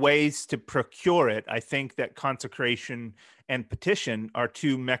there are ways to procure it. I think that consecration and petition are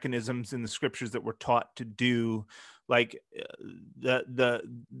two mechanisms in the scriptures that we're taught to do. Like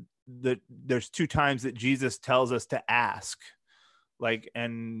there's two times that Jesus tells us to ask, like,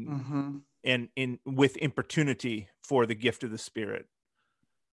 and with importunity for the gift of the Spirit.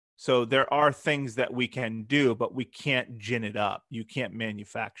 So there are things that we can do, but we can't gin it up. You can't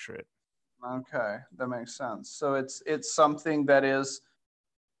manufacture it. Okay, that makes sense. So it's something that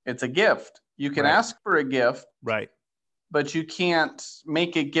it's a gift. You can Right. ask for a gift, Right. but you can't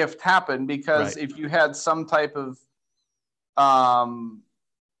make a gift happen, because Right. if you had some type of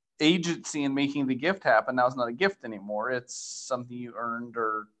agency in making the gift happen, now it's not a gift anymore. It's something you earned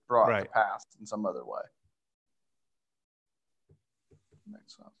or brought to Right. pass in some other way.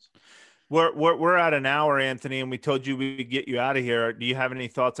 Makes sense. We're at an hour, Anthony, and we told you we'd get you out of here. Do you have any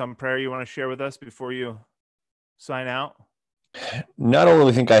thoughts on prayer you want to share with us before you sign out? Not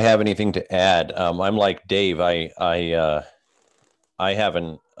really think I have anything to add. I'm like Dave. I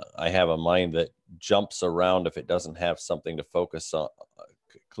have a mind that jumps around if it doesn't have something to focus on,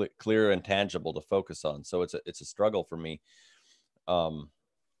 clear and tangible to focus on. So it's a struggle for me.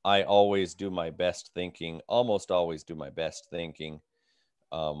 I always do my best thinking, almost always do my best thinking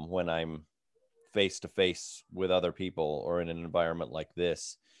when I'm face to face with other people or in an environment like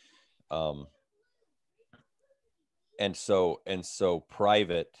this. And so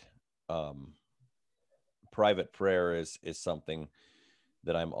private prayer is something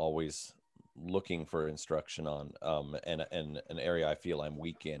that I'm always looking for instruction on, and an area I feel I'm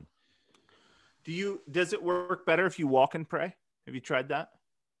weak in. Does it work better if you walk and pray? Have you tried that?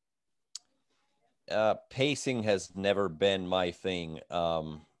 Pacing has never been my thing.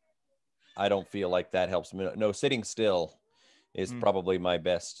 I don't feel like that helps me. No, sitting still is probably my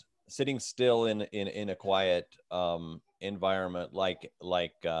best. Sitting still in a quiet environment, like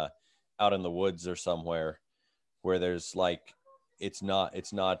out in the woods or somewhere where there's like, it's not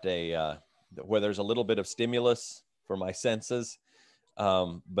a where there's a little bit of stimulus for my senses,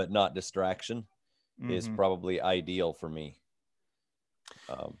 but not distraction, is probably ideal for me.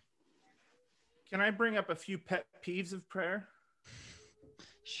 Can I bring up a few pet peeves of prayer?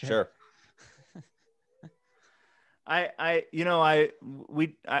 Sure. I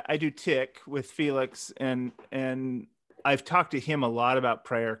do Tick with Felix, and I've talked to him a lot about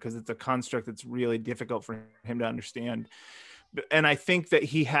prayer because it's a construct that's really difficult for him to understand. And I think that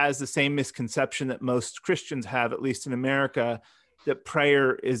he has the same misconception that most Christians have, at least in America, that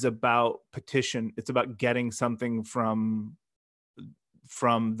prayer is about petition. It's about getting something from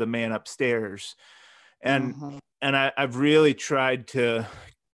the man upstairs. And I've really tried to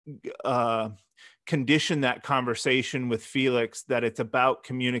condition that conversation with Felix that it's about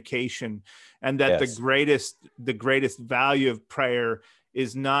communication, and that Yes. the greatest value of prayer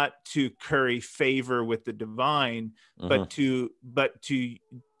is not to curry favor with the divine, but to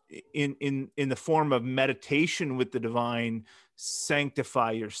in the form of meditation with the divine,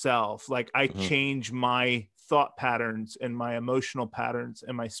 sanctify yourself. Like I change my thought patterns and my emotional patterns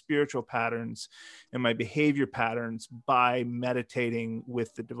and my spiritual patterns and my behavior patterns by meditating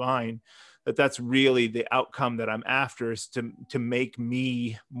with the divine. That's really the outcome that I'm after, is to make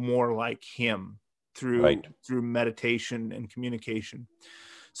me more like him through meditation and communication.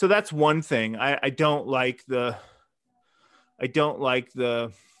 So that's one thing. I don't like the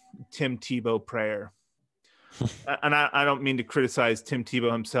Tim Tebow prayer. And I don't mean to criticize Tim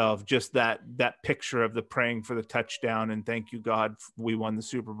Tebow himself, just that picture of the praying for the touchdown and thank you God we won the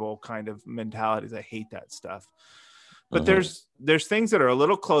Super Bowl kind of mentalities. I hate that stuff. But there's things that are a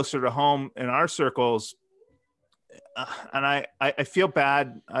little closer to home in our circles, and I feel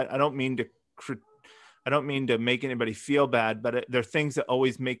bad. I don't mean to make anybody feel bad, but there are things that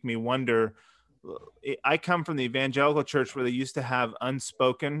always make me wonder I come from the evangelical church where they used to have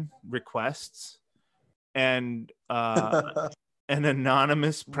unspoken requests and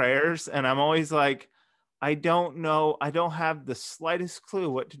anonymous prayers. And I'm always like, I don't know. I don't have the slightest clue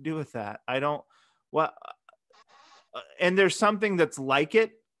what to do with that. I don't, what, and there's something that's like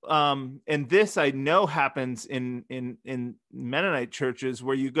it. And this I know happens in Mennonite churches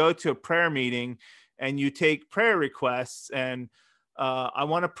where you go to a prayer meeting and you take prayer requests, and I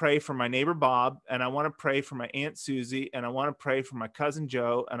want to pray for my neighbor Bob, and I want to pray for my Aunt Susie, and I want to pray for my cousin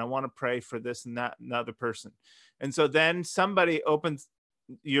Joe, and I want to pray for this and that and other person. And so then somebody opens,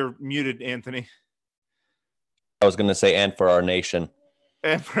 you're muted, Anthony. I was going to say, and for our nation.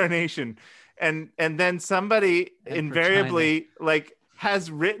 And for our nation. And then somebody invariably like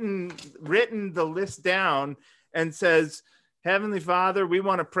has written the list down and says, Heavenly Father, we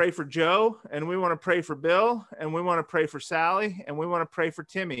want to pray for Joe, and we want to pray for Bill, and we want to pray for Sally, and we want to pray for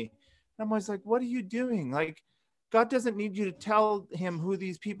Timmy. And I'm always like, what are you doing? Like, God doesn't need you to tell him who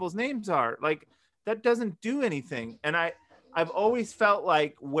these people's names are. Like, that doesn't do anything. And I've always felt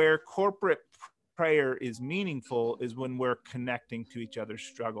like where corporate prayer is meaningful is when we're connecting to each other's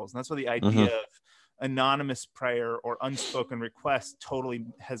struggles. And that's what the idea of anonymous prayer or unspoken request totally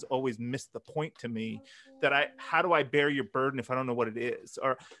has always missed the point to me, that how do I bear your burden if I don't know what it is?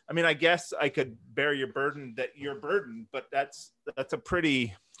 Or, I mean, I guess I could bear your burden that you're burdened, but that's a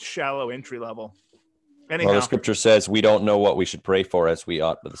pretty shallow entry level. Anyhow. Well, the scripture says we don't know what we should pray for as we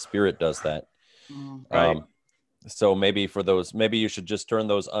ought, but the Spirit does that. Right. So maybe you should just turn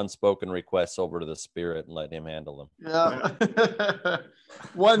those unspoken requests over to the Spirit and let him handle them. Yeah.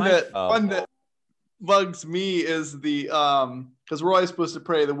 One that bugs me is the because we're always supposed to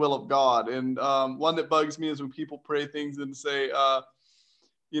pray the will of God, and one that bugs me is when people pray things and say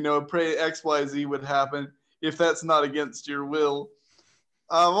pray XYZ would happen if that's not against your will.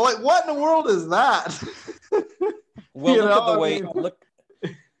 Like, what in the world is that? Well,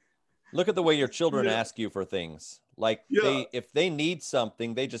 look at the way your children ask you for things. Like, if they need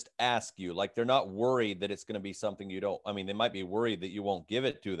something, they just ask you. Like, they're not worried that it's going to be something you don't. I mean, they might be worried that you won't give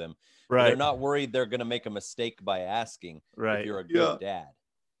it to them. Right. They're not worried they're going to make a mistake by asking. Right. If you're a good dad.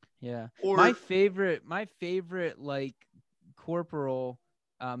 Yeah. My favorite like corporal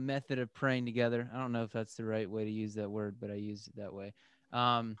method of praying together. I don't know if that's the right way to use that word, but I use it that way.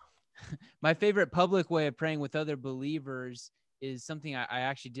 My favorite public way of praying with other believers is something I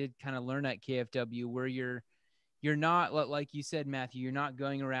actually did kind of learn at KFW, where you're not, like you said, Matthew, you're not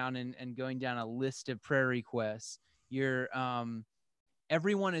going around and going down a list of prayer requests. You're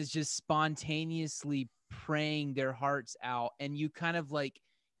everyone is just spontaneously praying their hearts out, and you kind of like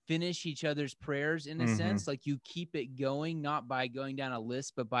finish each other's prayers in a sense. Like, you keep it going, not by going down a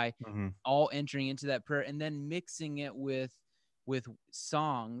list, but by all entering into that prayer and then mixing it with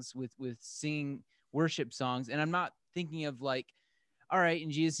songs, with singing worship songs. And I'm not thinking of like, all right, in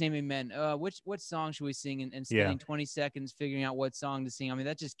Jesus' name, amen. What song should we sing? And spending 20 seconds figuring out what song to sing. I mean,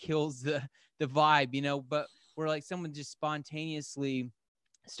 that just kills the vibe, but where like someone just spontaneously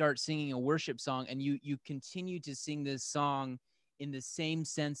starts singing a worship song, and you continue to sing this song in the same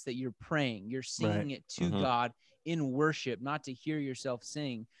sense that you're praying. You're singing it to God in worship, not to hear yourself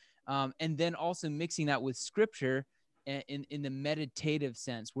sing. And then also mixing that with scripture in the meditative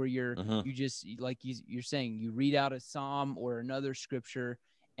sense, where you just, like you're saying, you read out a psalm or another scripture,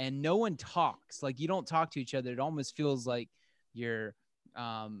 and no one talks. Like, you don't talk to each other. It almost feels like you're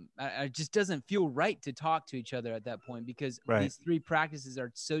it just doesn't feel right to talk to each other at that point, because these three practices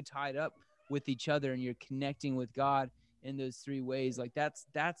are so tied up with each other, and you're connecting with God in those three ways. Like, that's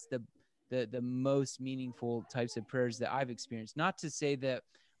the most meaningful types of prayers that I've experienced. Not to say that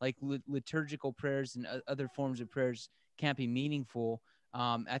like liturgical prayers and other forms of prayers can't be meaningful.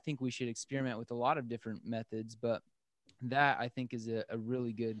 I think we should experiment with a lot of different methods, but that I think is a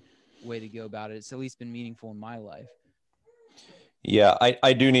really good way to go about it. It's at least been meaningful in my life. Yeah,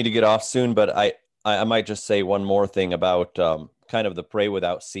 I do need to get off soon, but I might just say one more thing about kind of the pray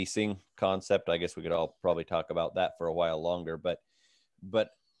without ceasing concept. I guess we could all probably talk about that for a while longer, but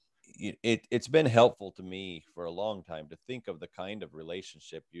it's been helpful to me for a long time to think of the kind of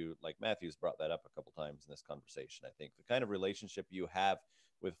relationship like Matthew's brought that up a couple times in this conversation. I think the kind of relationship you have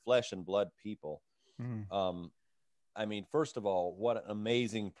with flesh and blood people. I mean, first of all, what an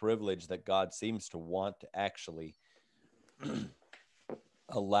amazing privilege that God seems to want to actually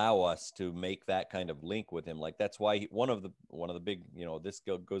allow us to make that kind of link with him. Like, that's why one of the big, this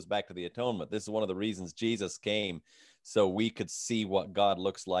goes back to the atonement. This is one of the reasons Jesus came, so we could see what God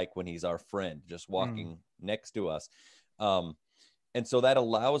looks like when he's our friend, just walking next to us. And so that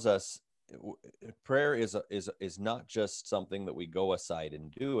allows us, prayer is not just something that we go aside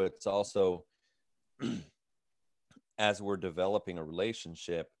and do. It's also as we're developing a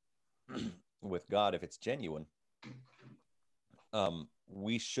relationship with God, if it's genuine,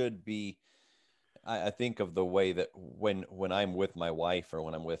 we should be, I think of the way that when I'm with my wife or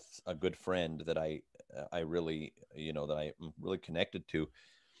when I'm with a good friend that I really, that I'm really connected to,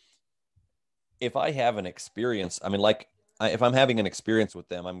 if I have an experience, I mean, like if I'm having an experience with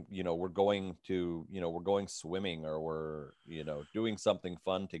them, we're going swimming, or we're, doing something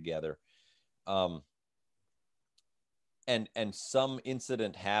fun together. And some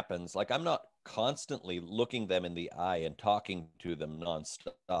incident happens, like I'm not constantly looking them in the eye and talking to them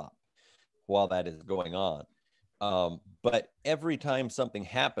nonstop while that is going on. But every time something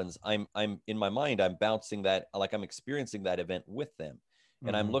happens, I'm in my mind, I'm bouncing that, like I'm experiencing that event with them.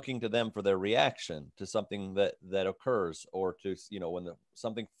 And I'm looking to them for their reaction to something that occurs, or to, when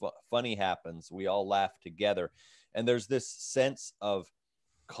something funny happens, we all laugh together. And there's this sense of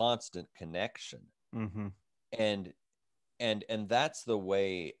constant connection. And that's the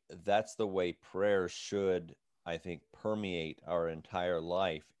way prayer should, I think, permeate our entire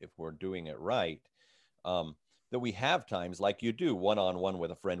life if we're doing it right. That we have times like you do one-on-one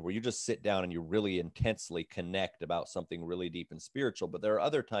with a friend where you just sit down and you really intensely connect about something really deep and spiritual. But there are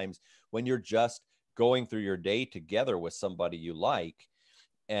other times when you're just going through your day together with somebody you like,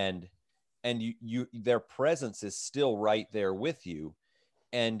 and you their presence is still right there with you,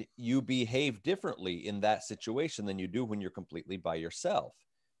 and you behave differently in that situation than you do when you're completely by yourself,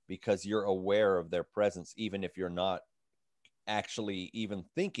 because you're aware of their presence, even if you're not actually even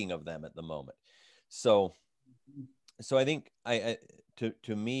thinking of them at the moment. So I think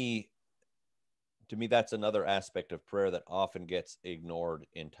to me, that's another aspect of prayer that often gets ignored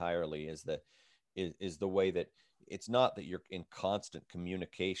entirely, is the way that it's not that you're in constant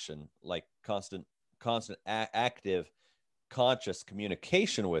communication, like constant active, conscious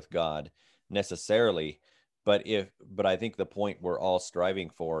communication with God necessarily, but I think the point we're all striving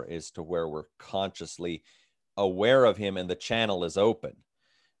for is to where we're consciously aware of him and the channel is open,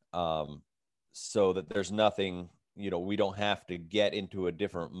 so that there's nothing, we don't have to get into a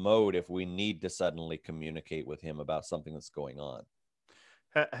different mode if we need to suddenly communicate with him about something that's going on.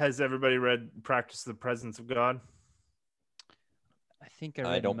 Has everybody read Practice the Presence of God? I think I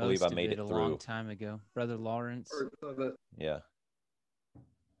read don't believe I made it a through. long time ago. Brother Lawrence. Yeah.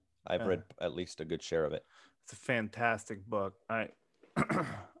 I've read at least a good share of it. It's a fantastic book.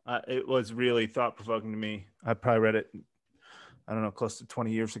 It was really thought-provoking to me. I probably read it, I don't know, close to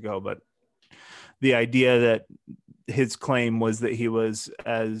 20 years ago, but the idea that his claim was that he was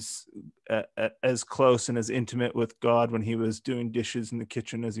as close and as intimate with God when he was doing dishes in the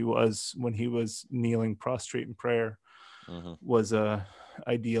kitchen as he was when he was kneeling prostrate in prayer was a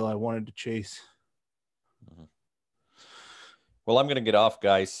ideal I wanted to chase. Well, I'm going to get off,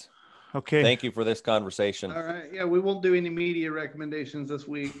 guys. Okay. Thank you for this conversation. All right. Yeah, we won't do any media recommendations this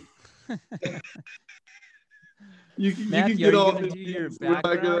week. you Matthew, can get off. Do your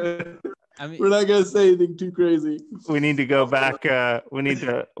background? We're not gonna say anything too crazy. We need to go back. We need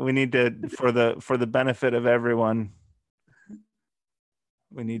to for the benefit of everyone.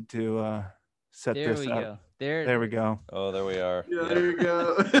 We need to set there this we up. Go. There we go. Oh, there we are. Yeah, there you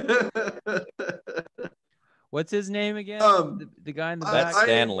go. What's his name again? The guy in the back.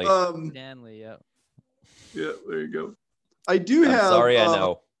 Stanley. Stanley. Yeah. Yeah, there you go. I'm sorry, I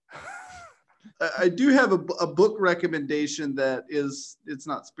know. I do have a book recommendation that it's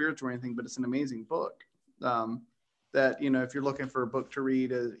not spiritual or anything, but it's an amazing book. That, if you're looking for a book to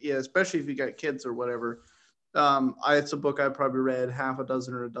read, especially if you got kids or whatever, it's a book I've probably read half a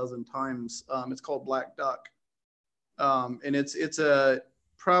dozen or a dozen times. It's called Black Duck, and it's a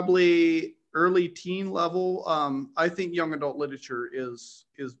probably early teen level. I think young adult literature is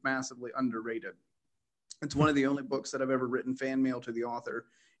massively underrated. It's one of the only books that I've ever written fan mail to the author,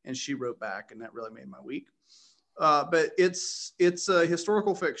 and she wrote back, and that really made my week. But it's a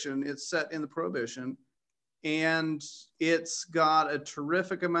historical fiction. It's set in the Prohibition, and it's got a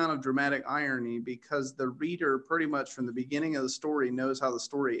terrific amount of dramatic irony because the reader pretty much from the beginning of the story knows how the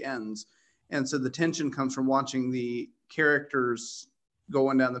story ends. And so the tension comes from watching the characters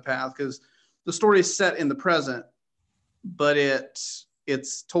going down the path, because the story is set in the present, but it's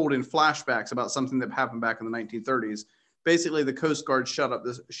told in flashbacks about something that happened back in the 1930s. Basically, the Coast Guard shot up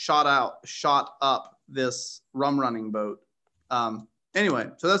this rum running boat. Anyway,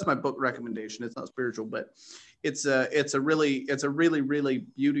 so that's my book recommendation. It's not spiritual, but it's a really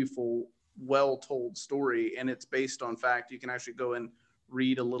beautiful, well told story, and it's based on fact. You can actually go and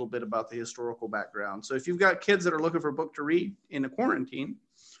read a little bit about the historical background. So if you've got kids that are looking for a book to read in a quarantine,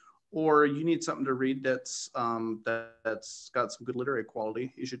 or you need something to read that's got some good literary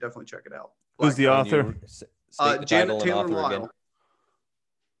quality, you should definitely check it out. Who's the Duck. Can author? you state the title Janet and Taylor author Lyle. again?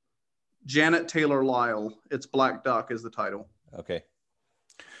 Janet Taylor Lyle. It's Black Duck is the title. Okay.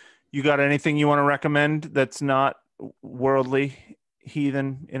 You got anything you want to recommend that's not worldly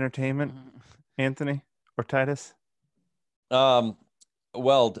heathen entertainment, Anthony or Titus?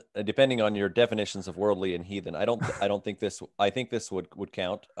 Well, depending on your definitions of worldly and heathen, I don't think this. I think this would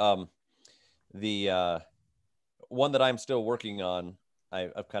count. The one that I'm still working on,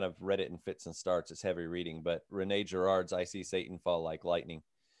 I've kind of read it in fits and starts. It's heavy reading, but Rene Girard's "I See Satan Fall Like Lightning."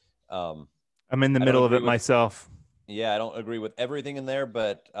 I'm in the I don't middle of agree it with- myself. Yeah, I don't agree with everything in there,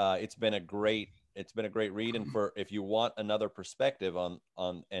 but it's been a great read. And for if you want another perspective on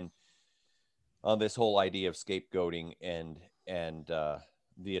this whole idea of scapegoating and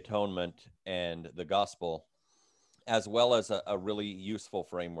the atonement and the gospel, as well as a really useful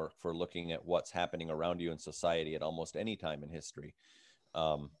framework for looking at what's happening around you in society at almost any time in history,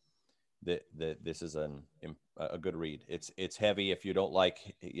 this is a good read. It's heavy. If you don't like,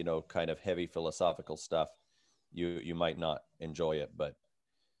 kind of heavy philosophical stuff, you might not enjoy it, but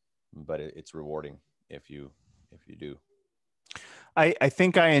it's rewarding if you do. I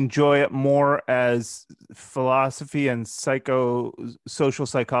think I enjoy it more as philosophy and social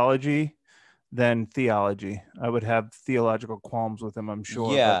psychology than theology. I would have theological qualms with him, I'm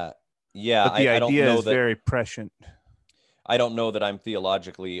sure. Yeah. But the I don't idea know is that, very prescient. I don't know that I'm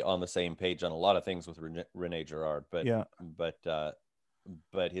theologically on the same page on a lot of things with Rene Girard, but Yeah.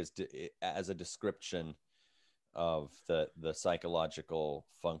 but his as a description of the psychological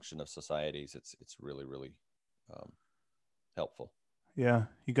function of societies, it's really, really helpful. Yeah.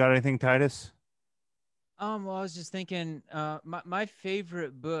 You got anything, Titus? Well, I was just thinking, my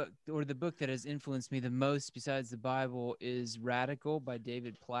favorite book, or the book that has influenced me the most besides the Bible, is Radical by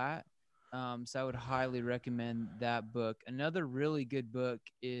David Platt. So I would highly recommend that book. Another really good book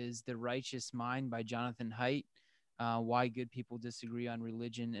is The Righteous Mind by Jonathan Haidt, Why Good People Disagree on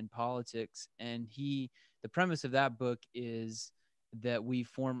Religion and Politics. And the premise of that book is that we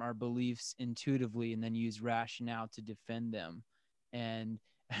form our beliefs intuitively and then use rationale to defend them. And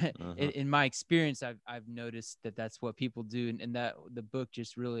in my experience, I've noticed that that's what people do, and that the book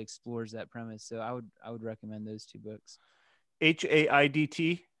just really explores that premise. So I would recommend those two books. Haidt.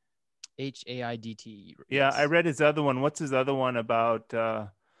 Haidt. Yeah, yes. I read his other one. What's his other one about?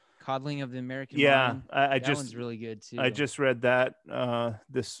 Coddling of the American Yeah, Mind. that one's really good too. I just read that earlier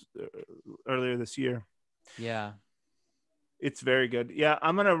this year. Yeah. It's very good. Yeah,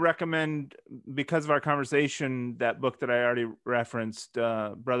 I'm going to recommend, because of our conversation, that book that I already referenced,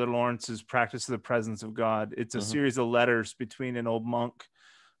 Brother Lawrence's Practice of the Presence of God. It's a series of letters between an old monk.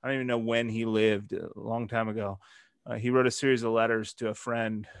 I don't even know when he lived, a long time ago. He wrote a series of letters to a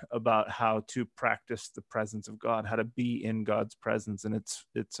friend about how to practice the presence of God, how to be in God's presence. And it's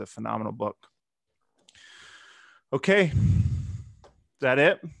a phenomenal book. Okay. Is that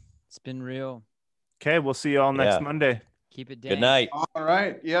it? It's been real. Okay. We'll see you all next Monday. Keep it down. Good night. All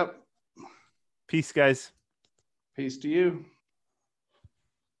right. Yep. Peace, guys. Peace to you.